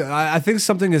don't know. I think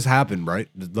something has happened, right?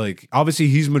 Like, obviously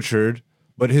he's matured,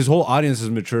 but his whole audience has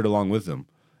matured along with him.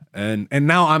 And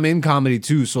now I'm in comedy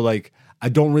too, so like I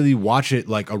don't really watch it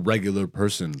like a regular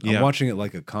person. Yeah. I'm watching it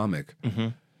like a comic. Mm-hmm.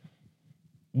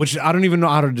 Which I don't even know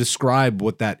how to describe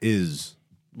what that is.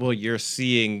 Well, you're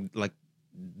seeing like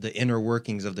the inner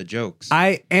workings of the jokes.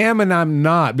 I am and I'm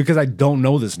not, because I don't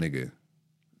know this nigga.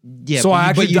 Yeah, so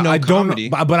but you know I comedy.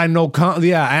 don't, but I know,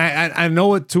 I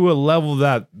know it to a level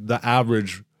that the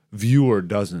average viewer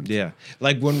doesn't. Yeah,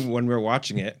 like when we're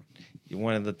watching it,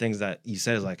 one of the things that you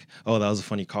said is like, "Oh, that was a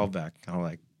funny callback." I'm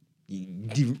like, "Do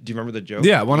you remember the joke?"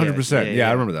 Yeah, 100%. Yeah,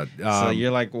 I remember that. So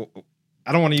you're like, well,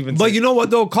 I don't want to even. But you know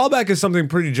what though? Callback is something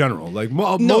pretty general. Like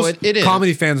most it is.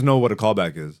 Comedy fans know what a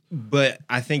callback is. But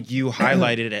I think you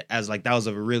highlighted it as like that was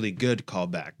a really good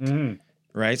callback. Mm-hmm.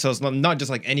 Right, so it's not just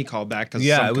like any callback. Cause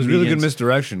yeah, it was really good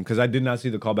misdirection because I did not see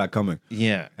the callback coming.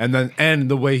 Yeah, and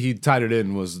the way he tied it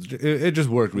in was it just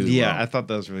worked really well. Yeah, I thought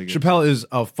that was really good. Chappelle is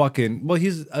a fucking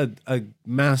he's a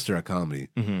master at comedy.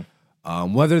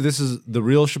 Mm-hmm. Whether this is the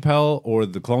real Chappelle or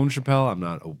the clone Chappelle,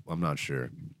 I'm not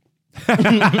sure.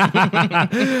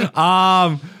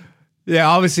 Yeah,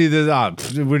 obviously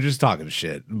we're just talking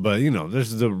shit, but you know,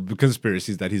 there's the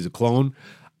conspiracies that he's a clone.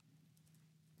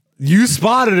 You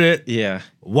spotted it. Yeah.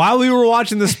 While we were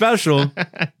watching the special,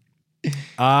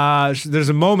 there's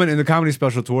a moment in the comedy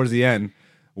special towards the end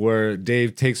where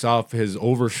Dave takes off his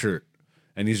overshirt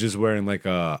and he's just wearing like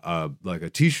a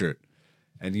t-shirt,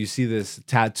 and you see this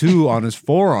tattoo on his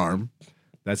forearm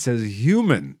that says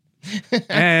human.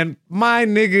 And my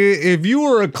nigga, if you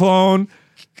were a clone,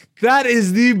 that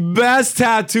is the best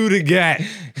tattoo to get.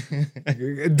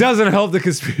 It doesn't help the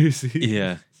conspiracy.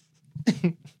 Yeah.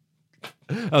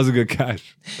 That was a good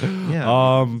catch.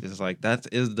 Yeah. It's like that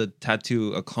is the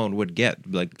tattoo a clone would get.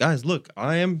 Like, guys, look,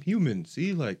 I am human.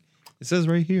 See, like it says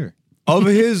right here. Of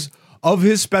his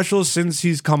specials since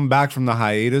he's come back from the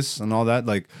hiatus and all that,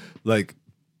 like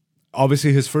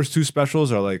obviously his first two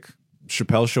specials are like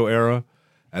Chappelle Show era,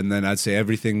 and then I'd say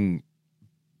everything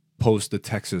post the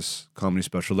Texas comedy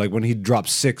special. Like when he dropped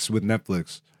 6 with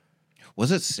Netflix. Was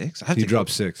it 6? He dropped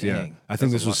 6, yeah. I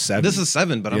think this was 7. This is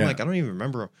 7, but I'm like, I don't even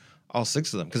remember all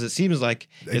 6 of them, because it seems like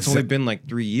it's only been like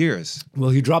 3 years. Well,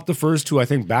 he dropped the first 2, I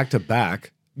think, back to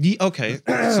back. Okay,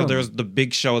 so there's the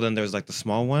big show, then there's like the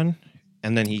small one,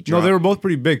 and then he dropped. No, they were both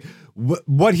pretty big.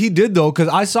 What he did though, because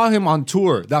I saw him on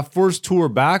tour, that first tour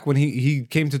back when he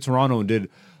came to Toronto and did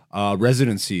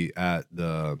residency at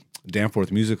the Danforth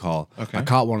Music Hall. Okay. I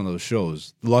caught one of those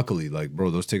shows. Luckily, like, bro,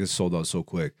 those tickets sold out so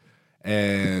quick,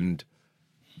 and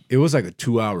it was like a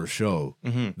 2-hour show.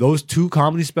 Mm-hmm. Those 2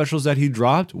 comedy specials that he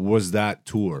dropped was that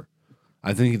tour.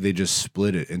 I think they just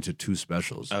split it into 2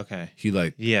 specials. Okay. He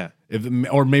like, yeah.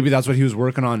 Or maybe that's what he was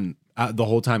working on the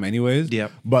whole time anyways. Yeah.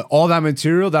 But all that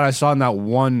material that I saw in that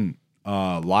one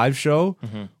live show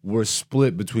were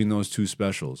split between those 2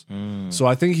 specials. So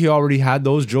I think he already had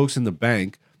those jokes in the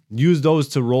bank, used those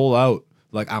to roll out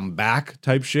like I'm back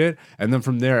type shit. And then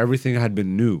from there, everything had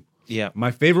been new. Yeah.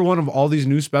 My favorite one of all these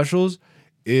new specials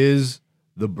is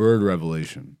the bird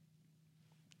revelation.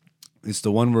 It's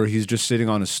the one where he's just sitting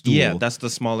on a stool. Yeah, that's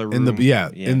the smaller room.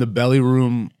 In the belly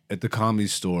room at the Comedy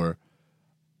Store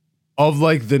of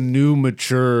like the new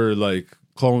mature like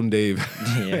Clone Dave.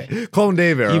 Yeah. Clone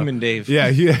Dave era. Human Dave.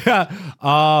 Yeah.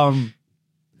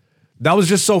 That was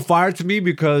just so fire to me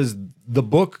because the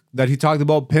book that he talked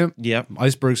about, Pimp,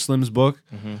 Iceberg Slim's book,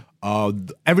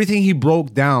 everything he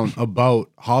broke down about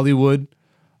Hollywood,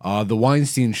 the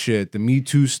Weinstein shit, the Me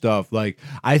Too stuff. Like,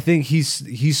 I think he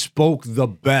spoke the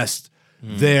best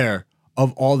there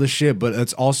of all the shit, but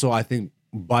it's also, I think,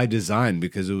 by design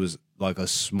because it was like a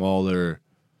smaller.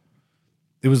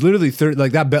 It was literally 30,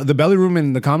 like that. The belly room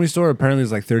in the Comedy Store apparently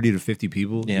is like 30 to 50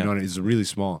 people. Yeah. You know what I mean? It's really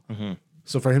small. Mm-hmm.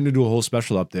 So for him to do a whole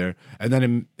special up there, and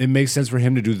then it makes sense for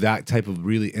him to do that type of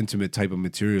really intimate type of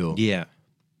material. Yeah.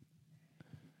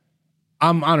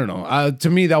 I don't know. To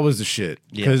me, that was the shit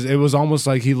because it was almost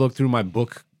like he looked through my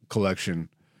book collection,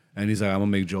 and he's like, "I'm gonna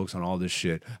make jokes on all this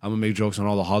shit. I'm gonna make jokes on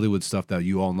all the Hollywood stuff that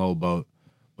you all know about,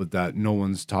 but that no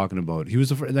one's talking about." He was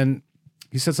the first. Then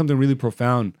he said something really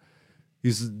profound.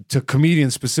 He's to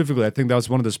comedians specifically. I think that was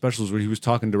one of the specials where he was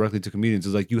talking directly to comedians.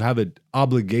 It's like you have an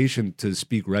obligation to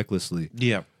speak recklessly.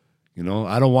 Yeah, you know,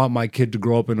 I don't want my kid to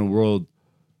grow up in a world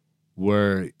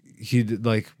where he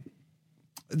like.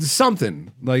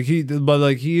 Something like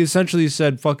he essentially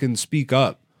said, "Fucking speak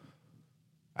up.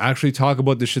 Actually, talk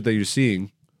about the shit that you're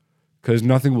seeing, because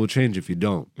nothing will change if you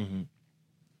don't." Mm-hmm.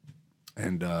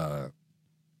 And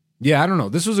yeah, I don't know.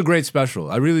 This was a great special.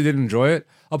 I really did enjoy it.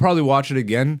 I'll probably watch it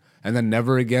again and then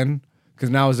never again, because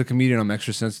now as a comedian, I'm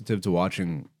extra sensitive to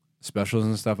watching specials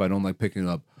and stuff. I don't like picking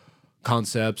up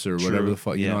concepts or whatever the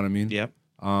fuck. You know what I mean? Yep.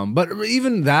 But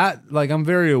even that, like, I'm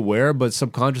very aware, but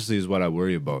subconsciously is what I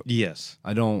worry about. Yes.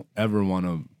 I don't ever want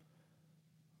to,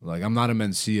 like, I'm not a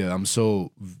Mencia. I'm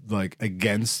so, like,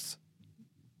 against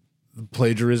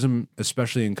plagiarism,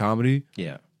 especially in comedy.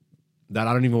 Yeah. That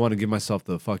I don't even want to give myself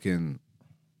the fucking,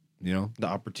 you know? The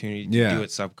opportunity to do it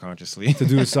subconsciously. To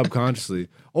do it subconsciously.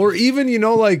 Or even, you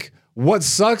know, like, what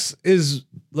sucks is,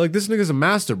 like, this nigga's a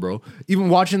master, bro. Even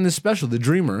watching this special, The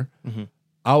Dreamer,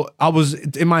 I was,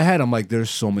 in my head, I'm like, there's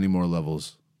so many more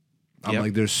levels. I'm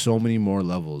like, there's so many more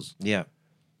levels. Yeah.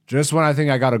 Just when I think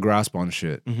I got a grasp on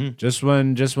shit. Just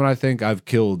when I think I've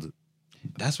killed.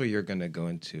 That's what you're going to go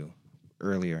into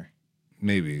earlier.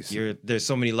 Maybe. There's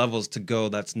so many levels to go.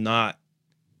 That's not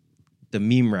the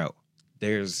meme route.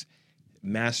 There's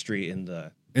mastery in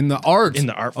the art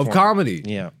of form. Comedy.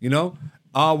 Yeah. You know?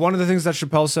 One of the things that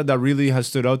Chappelle said that really has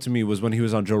stood out to me was when he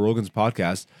was on Joe Rogan's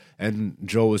podcast and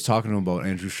Joe was talking to him about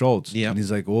Andrew Schultz. Yeah. And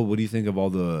he's like, well, what do you think of all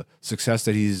the success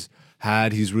that he's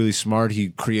had? He's really smart. He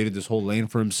created this whole lane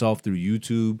for himself through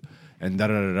YouTube and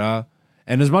da-da-da-da.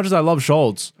 And as much as I love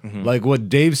Schultz, like what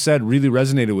Dave said really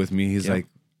resonated with me. He's like,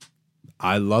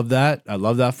 I love that. I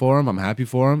love that for him. I'm happy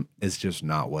for him. It's just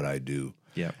not what I do.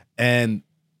 Yeah. And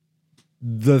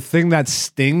the thing that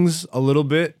stings a little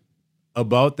bit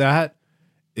about that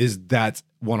is that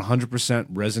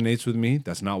 100% resonates with me.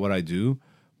 That's not what I do.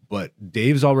 But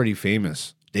Dave's already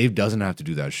famous. Dave doesn't have to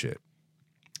do that shit.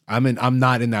 I'm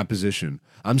not in that position.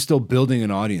 I'm still building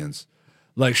an audience.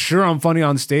 Like, sure, I'm funny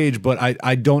on stage, but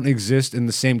I don't exist in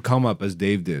the same come up as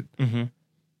Dave did.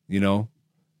 You know?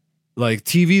 Like,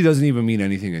 TV doesn't even mean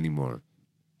anything anymore.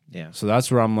 Yeah. So that's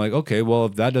where I'm like, okay, well,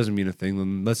 if that doesn't mean a thing,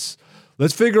 then let's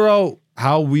figure out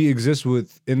how we exist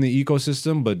within the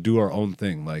ecosystem, but do our own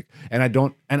thing. Like, and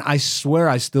I swear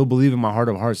I still believe in my heart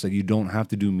of hearts that you don't have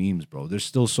to do memes, bro. There's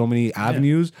still so many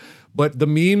avenues, but the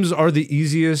memes are the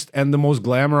easiest and the most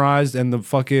glamorized and the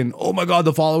fucking, oh my God,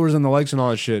 the followers and the likes and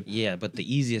all that shit. Yeah, but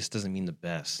the easiest doesn't mean the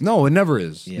best. No, it never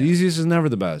is. Yeah. The easiest is never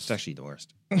the best. It's actually the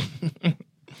worst.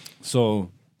 So,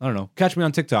 I don't know. Catch me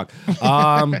on TikTok.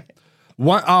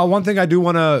 One thing I do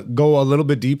want to go a little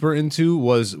bit deeper into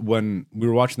was when we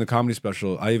were watching the comedy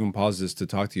special. I even paused this to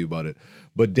talk to you about it.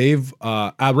 But Dave,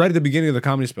 right at the beginning of the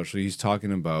comedy special, he's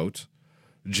talking about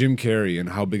Jim Carrey and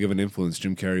how big of an influence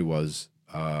Jim Carrey was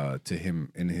to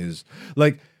him in his,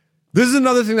 like, this is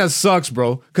another thing that sucks,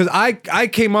 bro. Because I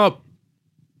came up,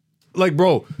 like,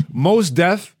 bro, Mos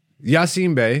Def,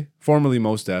 Yasin Bey, formerly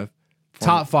Mos Def,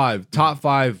 top five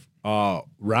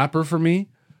rapper for me.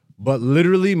 But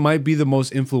literally might be the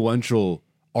most influential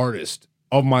artist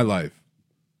of my life.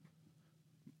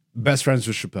 Best friends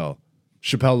with Chappelle.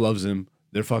 Chappelle loves him.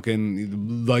 They're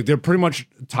fucking, like, they're pretty much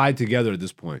tied together at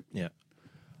this point. Yeah.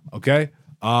 Okay?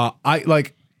 I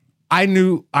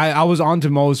was on to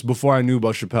Mos before I knew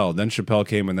about Chappelle. Then Chappelle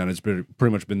came and then it's pretty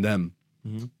much been them.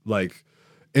 Like,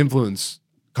 influence,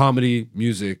 comedy,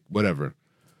 music, whatever.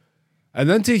 And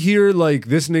then to hear, like,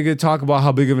 this nigga talk about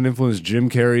how big of an influence Jim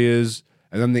Carrey is,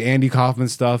 and then the Andy Kaufman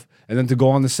stuff, and then to go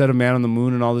on the set of Man on the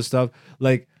Moon and all this stuff,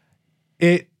 like,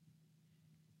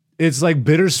 it's like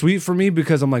bittersweet for me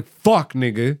because I'm like, fuck,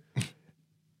 nigga.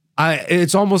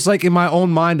 It's almost like in my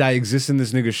own mind, I exist in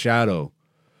this nigga's shadow.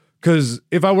 Because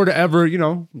if I were to ever, you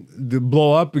know,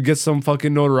 blow up and get some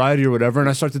fucking notoriety or whatever, and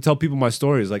I start to tell people my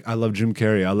stories, like, I love Jim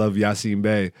Carrey, I love Yasin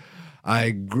Bey,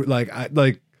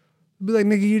 be like,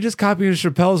 nigga, you're just copying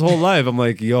Chappelle's whole life. I'm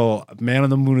like, yo, Man on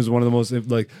the Moon is one of the most,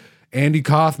 like, Andy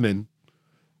Kaufman.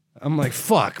 I'm like,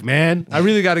 fuck, man. I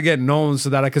really got to get known so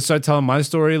that I could start telling my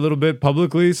story a little bit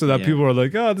publicly so that people are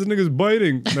like, oh, this nigga's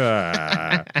biting.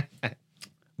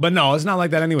 But no, it's not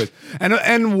like that anyways. And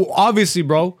obviously,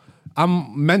 bro,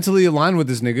 I'm mentally aligned with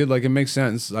this nigga. Like, it makes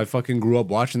sense. I fucking grew up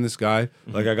watching this guy.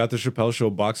 Like, I got the Chappelle Show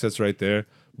box sets right there.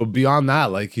 But beyond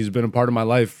that, like, he's been a part of my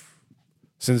life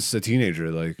since a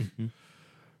teenager. Like...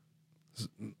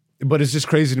 But it's just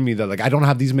crazy to me that, like, I don't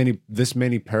have this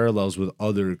many parallels with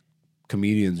other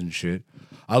comedians and shit.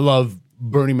 I love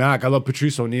Bernie Mac. I love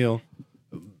Patrice O'Neal.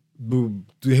 Listening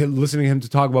to him to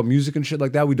talk about music and shit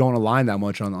like that, we don't align that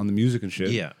much on the music and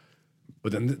shit. Yeah.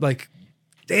 But then, like,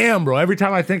 damn, bro, every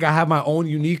time I think I have my own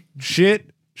unique shit,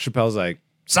 Chappelle's like,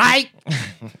 psych!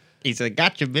 He said,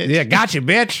 gotcha, bitch. Yeah, gotcha,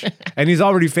 bitch. And he's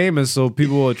already famous, so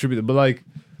people will attribute it. But, like,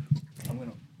 I'm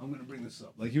gonna bring this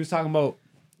up. Like, he was talking about,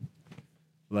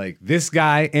 like, this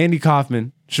guy, Andy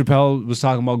Kaufman, Chappelle was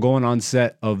talking about going on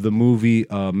set of the movie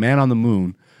Man on the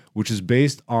Moon, which is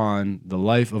based on the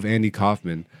life of Andy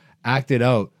Kaufman, acted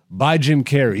out by Jim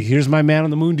Carrey. Here's my Man on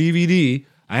the Moon DVD.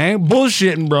 I ain't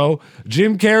bullshitting, bro.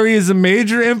 Jim Carrey is a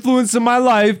major influence in my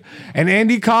life, and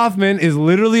Andy Kaufman is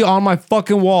literally on my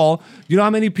fucking wall. You know how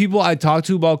many people I talk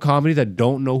to about comedy that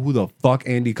don't know who the fuck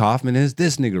Andy Kaufman is?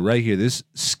 This nigga right here, this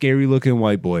scary looking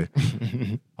white boy.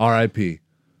 R.I.P.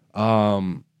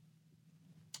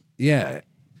 Yeah,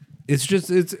 it's just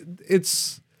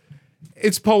it's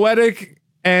poetic,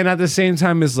 and at the same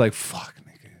time, it's like fuck.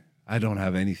 I don't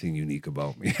have anything unique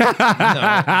about me. No, but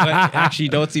actually,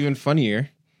 you know what's even funnier?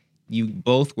 You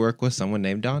both work with someone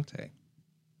named Dante.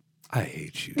 I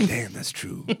hate you. Damn, that's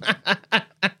true.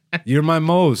 You're my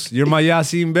Mose. You're my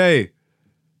Yasin Bey.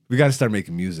 We got to start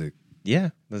making music.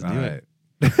 Yeah, let's do it.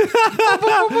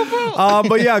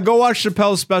 But yeah, go watch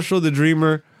Chappelle's special, The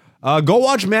Dreamer. Go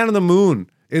watch Man on the Moon.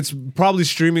 It's probably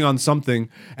streaming on something.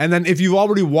 And then if you've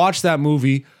already watched that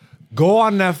movie, go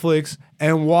on Netflix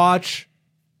and watch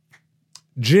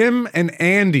Jim and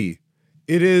Andy.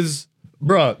 It is,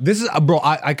 bro. This is, bro.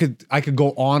 I could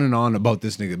go on and on about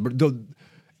this nigga. But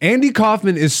Andy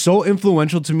Kaufman is so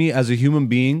influential to me as a human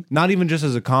being, not even just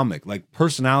as a comic, like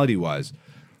personality wise.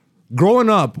 Growing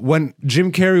up, when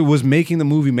Jim Carrey was making the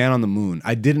movie Man on the Moon,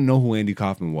 I didn't know who Andy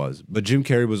Kaufman was, but Jim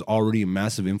Carrey was already a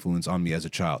massive influence on me as a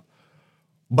child.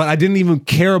 But I didn't even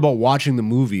care about watching the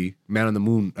movie Man on the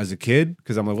Moon as a kid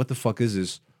because I'm like, what the fuck is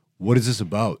this? What is this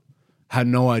about? Had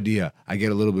no idea. I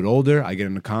get a little bit older. I get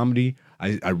into comedy.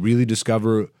 I really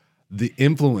discover the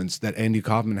influence that Andy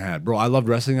Kaufman had. Bro, I loved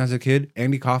wrestling as a kid.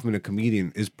 Andy Kaufman, a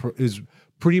comedian, is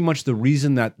pretty much the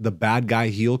reason that the bad guy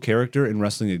heel character in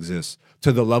wrestling exists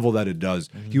to the level that it does.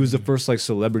 He was the first like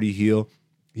celebrity heel.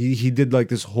 He did like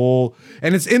this whole,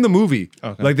 and it's in the movie.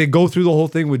 Okay. Like they go through the whole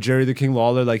thing with Jerry the King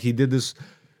Lawler. Like he did this.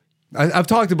 I've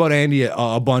talked about Andy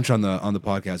a bunch on the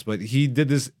podcast, but he did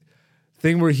this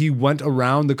thing where he went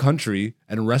around the country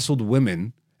and wrestled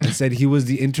women and said he was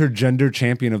the intergender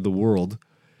champion of the world.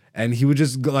 And he would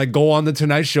just like go on the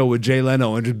Tonight Show with Jay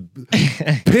Leno and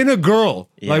just pin a girl,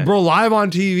 like bro, live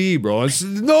on TV, bro. It's,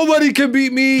 nobody can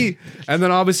beat me. And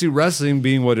then obviously wrestling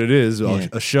being what it is,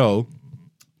 a show,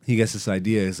 he gets this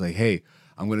idea. It's like, hey,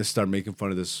 I'm going to start making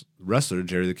fun of this wrestler,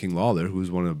 Jerry the King Lawler, who's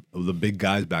one of the big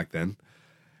guys back then.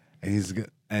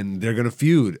 And they're gonna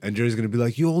feud, and Jerry's gonna be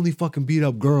like, "You only fucking beat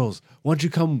up girls. Why don't you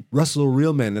come wrestle a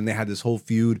real man?" And they had this whole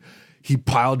feud. He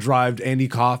pile drived Andy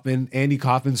Kaufman. Andy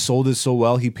Kaufman sold it so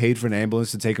well, he paid for an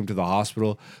ambulance to take him to the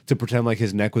hospital to pretend like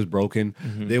his neck was broken.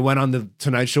 Mm-hmm. They went on the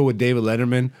Tonight Show with David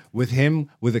Letterman, with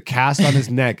him with a cast on his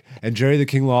neck, and Jerry the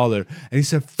King Lawler. And he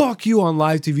said, "Fuck you" on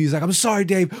live TV. He's like, "I'm sorry,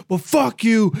 Dave, but fuck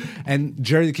you." And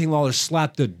Jerry the King Lawler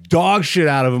slapped the dog shit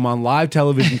out of him on live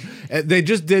television. They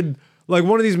just did. Like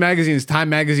one of these magazines, Time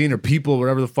Magazine or People, or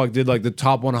whatever the fuck, did like the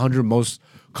top 100 most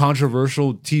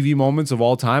controversial TV moments of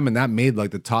all time, and that made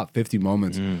like the top 50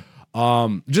 moments.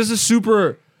 Just a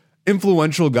super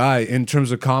influential guy in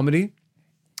terms of comedy,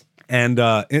 and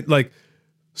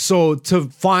so to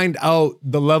find out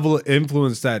the level of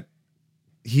influence that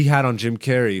he had on Jim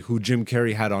Carrey, who Jim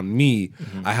Carrey had on me,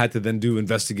 I had to then do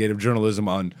investigative journalism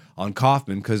on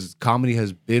Kaufman because comedy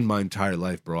has been my entire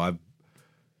life, bro.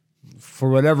 For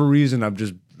whatever reason,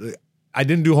 I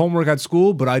didn't do homework at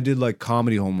school, but I did like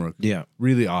comedy homework. Yeah.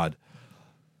 Really odd.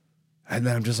 And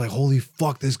then I'm just like, holy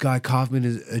fuck, this guy Kaufman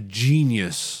is a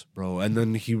genius, bro. And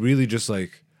then he really just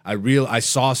like, I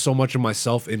saw so much of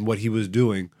myself in what he was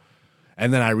doing.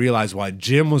 And then I realized why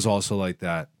Jim was also like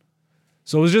that.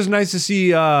 So it was just nice to see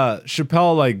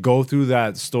Chappelle like go through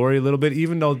that story a little bit,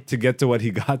 even though to get to what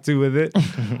he got to with it.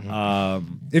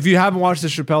 If you haven't watched the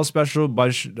Chappelle special,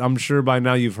 I'm sure by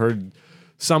now you've heard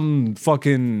some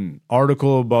fucking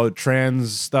article about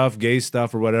trans stuff, gay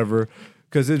stuff, or whatever.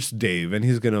 Because it's Dave, and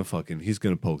he's gonna poke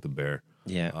the bear.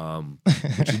 Yeah,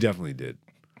 which he definitely did.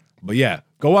 But yeah,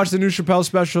 go watch the new Chappelle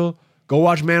special. Go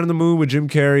watch Man on the Moon with Jim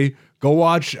Carrey. Go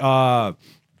watch.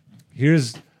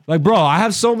 Like, bro, I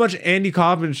have so much Andy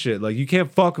Kaufman shit. Like, you can't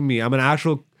fuck with me. I'm an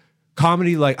actual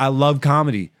comedy. Like, I love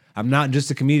comedy. I'm not just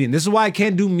a comedian. This is why I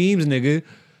can't do memes, nigga.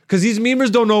 Because these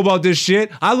memers don't know about this shit.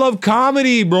 I love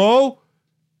comedy, bro.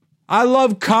 I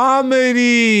love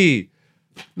comedy.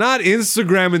 Not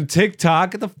Instagram and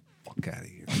TikTok. Get the fuck out of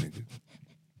here, nigga.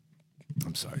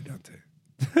 I'm sorry, Dante.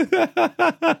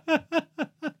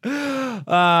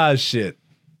 Shit.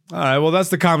 All right, well, that's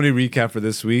the comedy recap for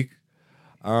this week.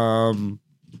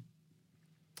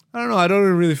 I don't know. I don't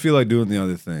even really feel like doing the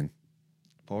other thing.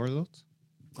 Power results?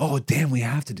 Oh, damn. We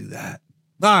have to do that.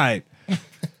 All right.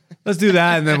 Let's do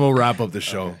that, and then we'll wrap up the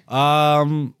show.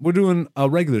 Okay. We're doing a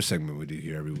regular segment we do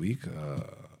here every week.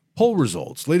 Poll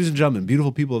results. Ladies and gentlemen,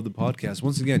 beautiful people of the podcast.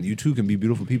 Once again, you too can be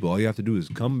beautiful people. All you have to do is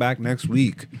come back next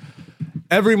week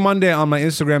Every Monday on my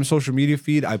Instagram social media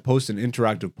feed, I post an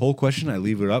interactive poll question. I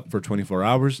leave it up for 24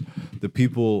 hours. The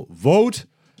people vote,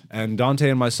 and Dante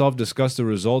and myself discuss the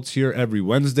results here every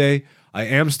Wednesday. I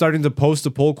am starting to post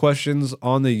the poll questions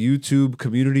on the YouTube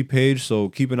community page, so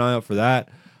keep an eye out for that.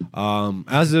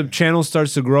 As the channel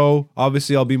starts to grow,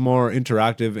 obviously I'll be more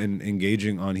interactive and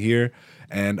engaging on here.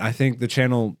 And I think the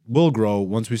channel will grow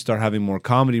once we start having more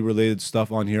comedy-related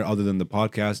stuff on here other than the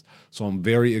podcast. So I'm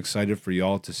very excited for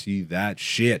y'all to see that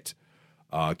shit.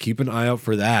 Keep an eye out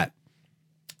for that.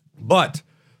 But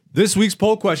this week's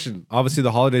poll question, obviously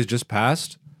the holidays just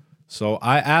passed. So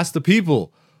I asked the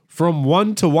people, from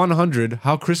 1 to 100,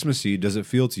 how Christmassy does it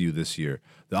feel to you this year?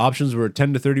 The options were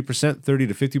 10 to 30%, 30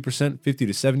 to 50%, 50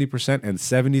 to 70%, and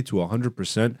 70 to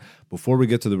 100%. Before we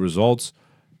get to the results,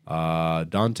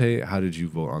 Dante, how did you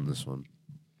vote on this one?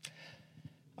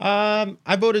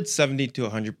 I voted 70 to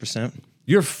 100%.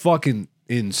 You're fucking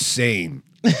insane.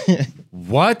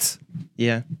 What?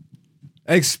 Yeah.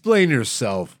 Explain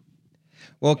yourself.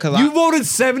 Well, cause you voted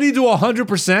 70 to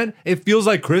 100%. It feels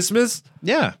like Christmas.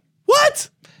 Yeah. What?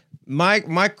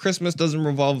 My Christmas doesn't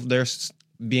revolve there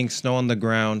being snow on the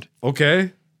ground.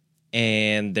 Okay.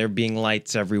 And there being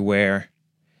lights everywhere.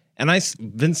 And I've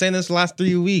been saying this the last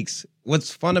 3 weeks.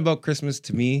 What's fun about Christmas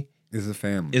to me is the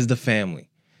family.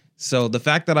 So the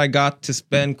fact that I got to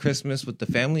spend Christmas with the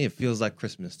family, it feels like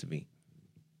Christmas to me.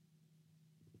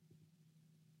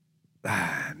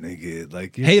 Nigga,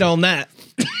 like hate on that.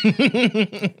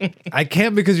 I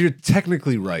can't because you're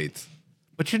technically right,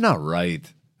 but you're not right.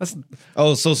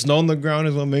 So snow on the ground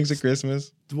is what makes it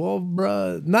Christmas? Well,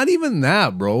 bruh, not even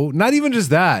that, bro. Not even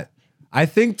just that. I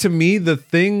think to me, the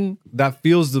thing that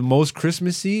feels the most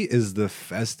Christmassy is the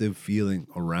festive feeling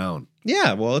around.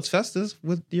 Yeah, well, it's festive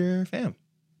with your fam.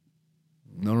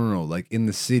 No. Like in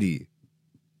the city.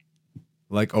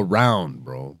 Like around,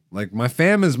 bro. Like my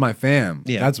fam is my fam.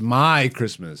 Yeah. That's my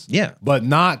Christmas. Yeah. But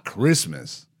not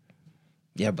Christmas.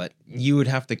 Yeah, but you would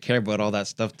have to care about all that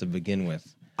stuff to begin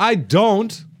with. I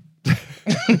don't.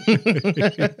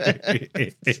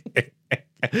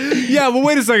 Yeah, but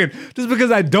wait a second. Just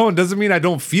because I don't doesn't mean I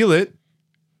don't feel it.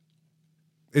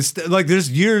 It's like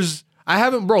there's years I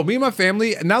haven't, bro. Me and my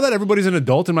family, now that everybody's an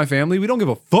adult in my family, we don't give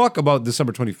a fuck about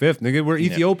December 25th, nigga. We're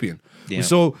Ethiopian. Yeah.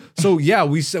 So yeah,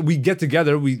 we get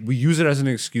together. We use it as an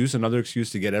excuse, another excuse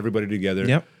to get everybody together.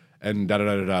 Yep. And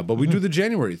da-da-da-da-da. But we do the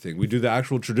January thing. We do the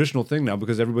actual traditional thing now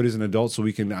because everybody's an adult, so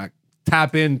we can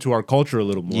tap into our culture a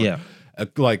little more. Yeah.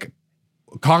 Like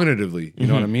cognitively, you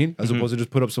know what I mean? As opposed to just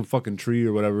put up some fucking tree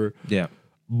or whatever. Yeah.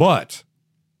 But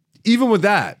even with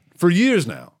that, for years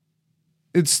now,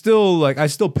 it's still like I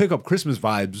still pick up Christmas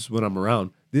vibes when I'm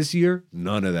around. This year,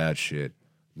 none of that shit.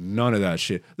 None of that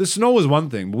shit. The snow is one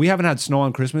thing, but we haven't had snow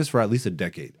on Christmas for at least a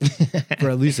decade.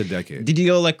 Did you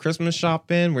go like Christmas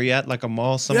shopping? Were you at like a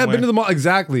mall somewhere? Yeah, I've been to the mall.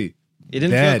 Exactly. It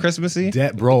didn't feel Christmassy?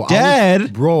 Bro.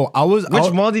 I was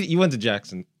Which mall did you went to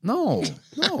Jackson? No,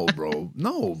 bro.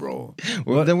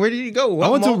 Well, then where did you go? I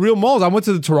went to real malls. I went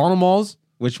to the Toronto malls.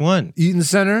 Which one? Eaton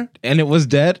Center. And it was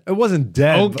dead? It wasn't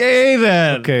dead. Okay,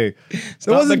 then. Okay. It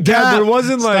wasn't dead, but it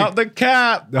wasn't like... Stop the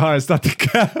cap. All right, stop the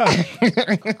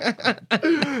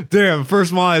cap. Damn,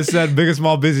 first mall I said, biggest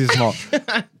mall, busiest mall.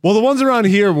 Well, the ones around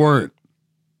here weren't.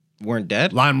 Weren't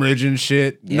dead? Lime Ridge and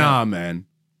shit. Yeah. Nah, man.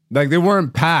 Like, they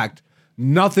weren't packed.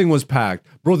 Nothing was packed.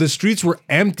 Bro, the streets were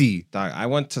empty. Dog, I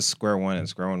went to Square One and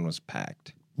Square One was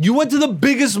packed. You went to the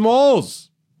biggest malls.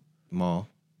 Mall.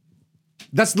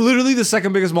 That's literally the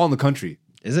second biggest mall in the country.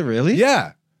 Is it really?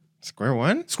 Yeah. Square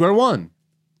One? Square One.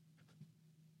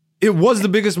 It was the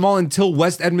biggest mall until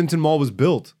West Edmonton Mall was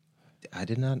built. I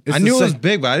did not. I knew it was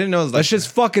big, but I didn't know it was like... That shit's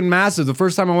fucking massive. The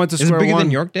first time I went to Square One... Is it bigger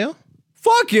than Yorkdale?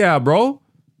 Fuck yeah, bro.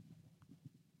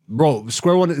 Bro,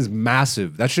 Square One is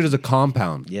massive. That shit is a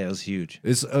compound. Yeah, it was huge.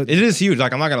 It is huge.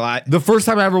 Like, I'm not gonna lie. The first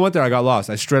time I ever went there, I got lost.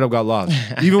 I straight up got lost.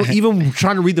 even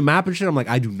trying to read the map and shit, I'm like,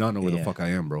 I do not know where the fuck I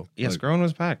am, bro. Yeah, like, Square One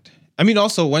was packed. I mean,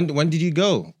 also, when did you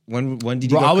go? When did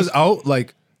you go? I was out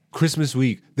like Christmas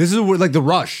week. This is where like the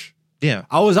rush. Yeah.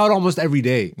 I was out almost every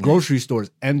day. Grocery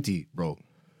stores empty, bro.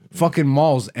 Fucking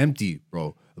malls empty,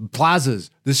 bro.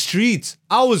 Plazas, the streets.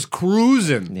 I was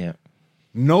cruising. Yeah.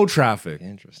 No traffic.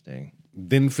 Interesting.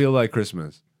 Didn't feel like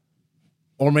Christmas.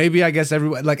 Or maybe I guess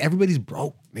everybody's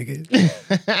broke, nigga.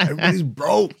 Everybody's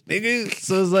broke, nigga.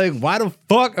 So it's like, why the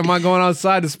fuck am I going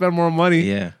outside to spend more money?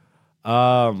 Yeah.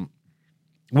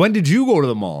 When did you go to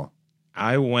the mall?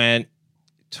 I went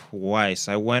twice.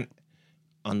 I went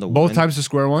on the both times to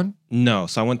Square One? No,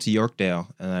 so I went to Yorkdale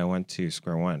and I went to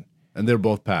Square One. And they're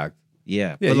both packed.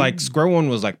 Yeah, but like Square One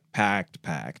was like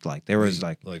packed. Like there was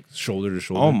like shoulder to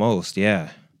shoulder. Almost,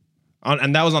 yeah.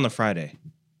 And that was on the Friday.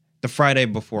 The Friday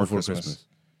before Christmas.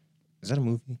 Is that a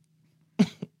movie?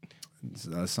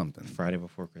 Something. Friday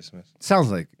Before Christmas.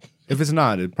 Sounds like. If it's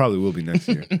not, it probably will be next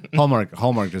year.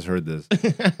 Hallmark just heard this.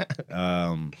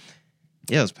 Yeah,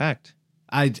 it was packed.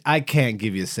 I can't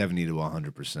give you 70 to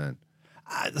 100%.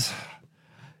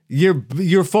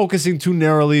 You're focusing too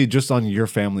narrowly just on your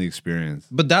family experience.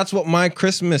 But that's what my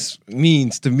Christmas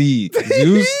means to me,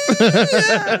 Zeus.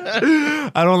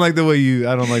 I don't like the way you.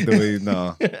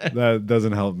 No, that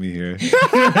doesn't help me here.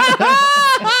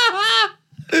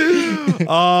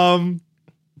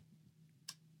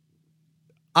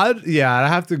 I'd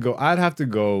have to go. I'd have to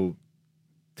go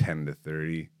 10 to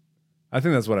 30. I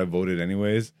think that's what I voted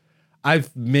anyways. I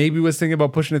maybe was thinking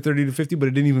about pushing it 30 to 50, but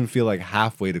it didn't even feel like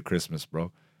halfway to Christmas,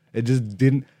 bro. It just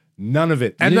didn't. None of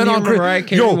it. And then on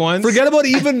Christmas, forget about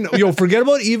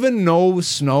even no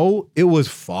snow. It was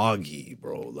foggy,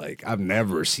 bro. Like I've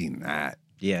never seen that.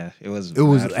 Yeah, it was,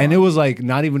 and it was like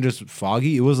not even just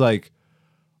foggy. It was like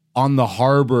on the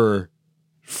harbor,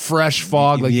 fresh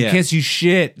fog. Like you can't see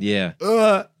shit. Yeah,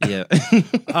 yeah.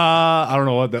 I don't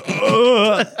know what the.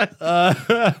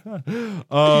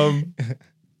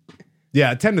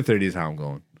 Yeah, 10 to 30 is how I'm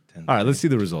going. All right, let's see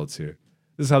the results here.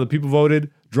 This is how the people voted.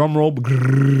 Drum roll.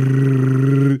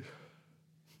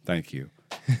 Thank you.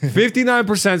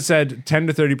 59% said 10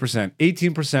 to 30%.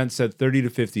 18% said 30 to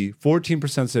 50.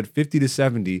 14% said 50 to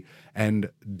 70. And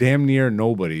damn near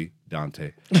nobody,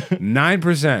 Dante.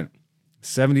 9%,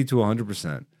 70 to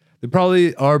 100%. They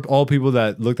probably are all people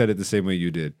that looked at it the same way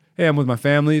you did. Hey, I'm with my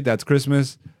family. That's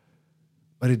Christmas.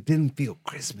 But it didn't feel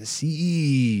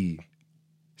Christmassy.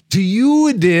 To you,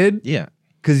 it did. Yeah.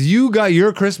 Because you got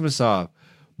your Christmas off.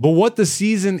 But what the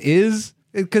season is,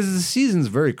 because the season's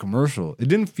very commercial. It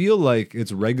didn't feel like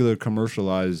it's regular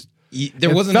commercialized.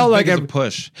 There wasn't as big as a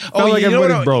push. Felt like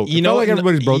everybody's broke. It felt like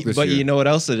everybody's broke this year. But you know what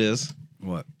else it is?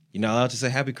 What? You're not allowed to say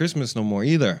Happy Christmas no more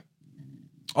either.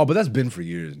 Oh, but that's been for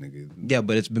years, nigga. Yeah,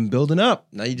 but it's been building up.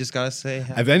 Now you just gotta say.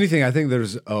 If anything, I think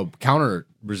there's a counter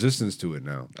resistance to it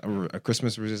now. A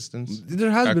Christmas resistance.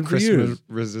 There has been for years.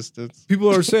 Resistance.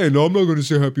 People are saying, "No, I'm not going to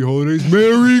say Happy Holidays,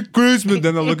 Merry Christmas."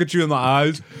 Then they'll look at you in the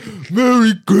eyes,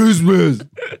 "Merry Christmas."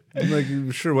 I'm like,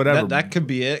 sure, whatever. That could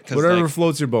be it. Whatever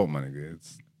floats your boat, my nigga.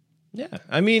 Yeah,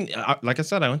 I mean, like I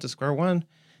said, I went to Square One.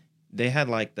 They had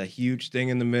like the huge thing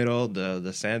in the middle,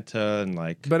 the Santa, and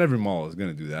like. But every mall is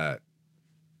gonna do that.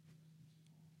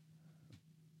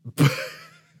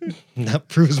 That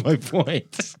proves my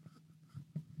point.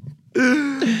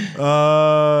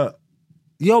 But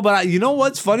you know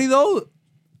what's funny though?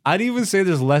 I'd even say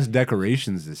there's less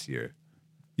decorations this year.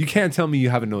 You can't tell me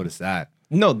you haven't noticed that.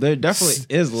 No, there definitely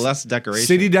is less decoration.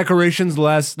 City decorations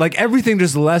less, like everything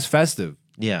just less festive.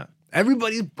 Yeah.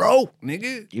 Everybody's broke,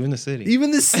 nigga. Even the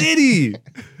city.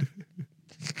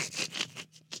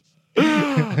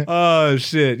 Oh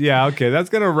shit. Yeah, okay. That's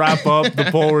gonna wrap up the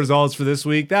poll results for this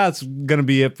week. That's gonna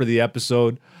be it for the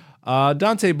episode.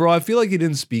 Dante, bro, I feel like you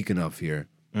didn't speak enough here.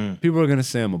 People are gonna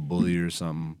say I'm a bully or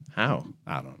something. How?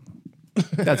 I don't know.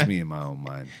 That's me in my own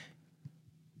mind.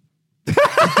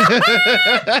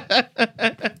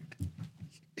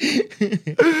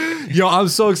 Yo, I'm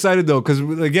so excited though, because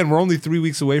again, we're only 3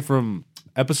 weeks away from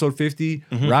episode 50,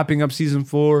 wrapping up season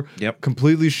 4. Yep.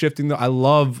 Completely shifting. I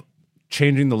love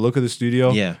changing the look of the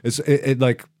studio. Yeah. It's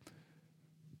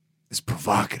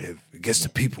provocative. It gets the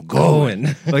people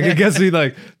going. Like it gets me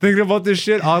like thinking about this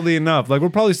shit, oddly enough. Like we'll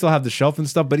probably still have the shelf and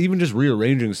stuff, but even just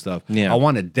rearranging stuff. Yeah. I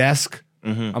want a desk.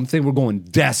 I'm thinking we're going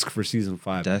desk for season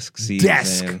 5. Desk season.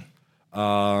 Desk.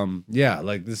 Yeah,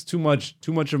 like there's too much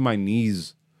of my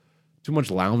knees, too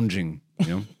much lounging,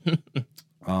 you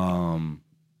know?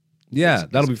 Yeah,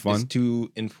 that'll be fun. It's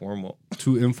too informal.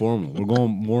 We're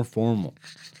going more formal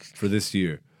for this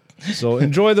year. So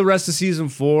enjoy the rest of season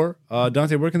 4.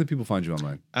 Dante, where can the people find you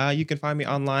online? You can find me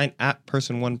online at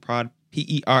person1prod,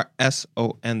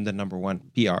 PERSON, the number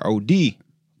 1, PROD.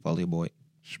 Follow your boy.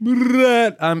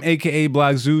 I'm AKA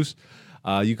Black Zeus.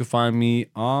 You can find me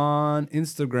on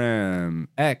Instagram,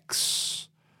 X.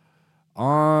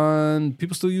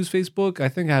 People still use Facebook. I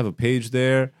think I have a page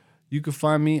there. You can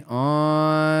find me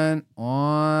on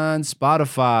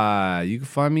Spotify. You can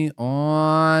find me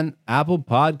on Apple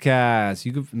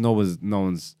Podcasts. No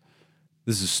one's.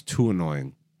 This is too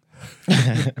annoying.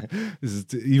 This is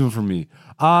even for me.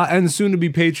 And soon to be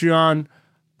Patreon.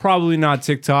 Probably not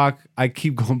TikTok. I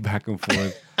keep going back and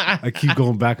forth. I keep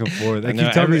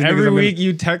telling every week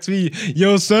you text me,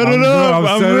 yo, set it up.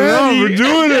 I'm ready. We're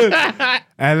doing it.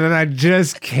 And then I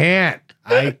just can't.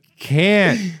 I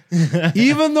can't.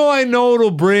 Even though I know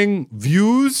it'll bring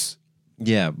views.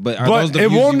 Yeah, but those the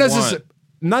it won't necessarily.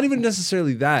 Not even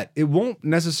necessarily that. It won't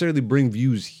necessarily bring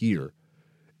views here.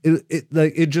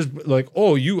 it just like,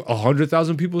 oh,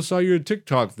 100,000 people saw your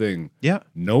TikTok thing. Yeah.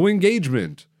 No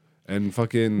engagement. And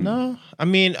fucking no. I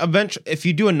mean, eventually, if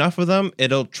you do enough of them,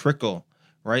 it'll trickle,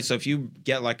 right? So if you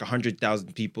get like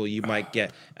 100,000 people, you might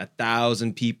get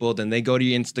 1,000 people. Then they go to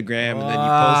your Instagram,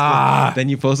 and then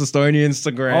you post a story on your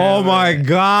Instagram. Oh my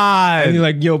god! And you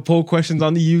like poll questions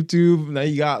on the YouTube. Now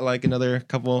you got like another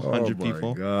couple hundred people.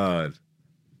 Oh my god!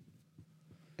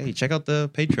 Hey, check out the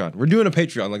Patreon. We're doing a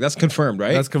Patreon. Like, that's confirmed,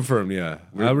 right? That's confirmed, yeah.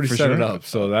 I already set it up,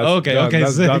 so that's okay. Done. Okay,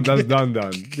 that's done. That's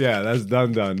done. Yeah, that's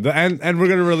done. And we're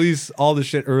gonna release all the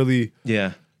shit early.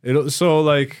 Yeah. So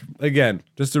like again,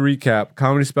 just to recap,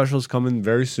 comedy specials coming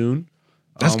very soon.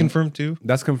 That's confirmed too.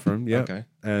 That's confirmed. Yeah. Okay.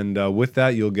 And with that,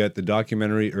 you'll get the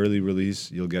documentary early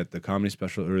release. You'll get the comedy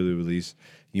special early release.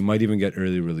 You might even get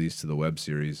early release to the web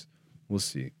series. We'll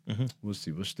see. Mm-hmm. We'll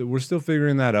see. We're still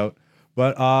figuring that out.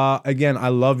 But again, I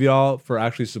love y'all for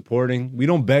actually supporting. We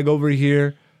don't beg over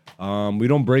here. We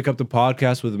don't break up the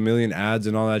podcast with a million ads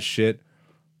and all that shit.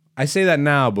 I say that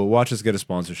now, but watch us get a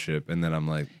sponsorship, and then I'm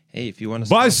like, hey, if you want to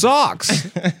buy socks,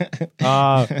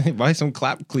 buy some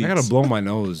clap cleats. I gotta blow my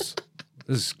nose.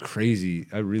 This is crazy.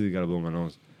 I really gotta blow my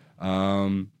nose.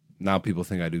 Now people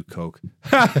think I do coke.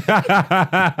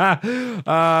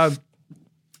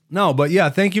 No, but yeah,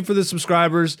 thank you for the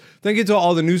subscribers. Thank you to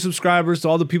all the new subscribers, to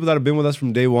all the people that have been with us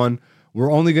from day one.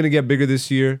 We're only going to get bigger this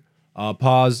year.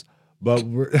 Pause. But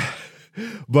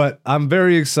but I'm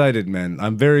very excited, man.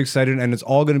 I'm very excited, and it's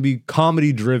all going to be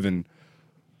comedy driven.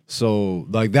 So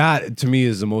like that to me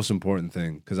is the most important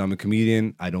thing, because I'm a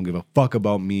comedian. I don't give a fuck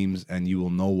about memes, and you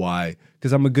will know why,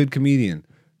 because I'm a good comedian.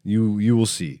 You will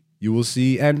see. You will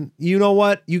see. And you know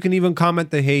what? You can even comment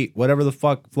the hate. Whatever the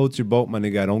fuck floats your boat, my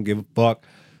nigga. I don't give a fuck.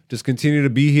 Just continue to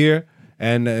be here,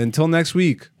 and until next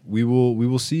week, we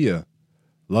will see you.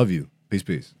 Love you.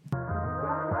 Peace.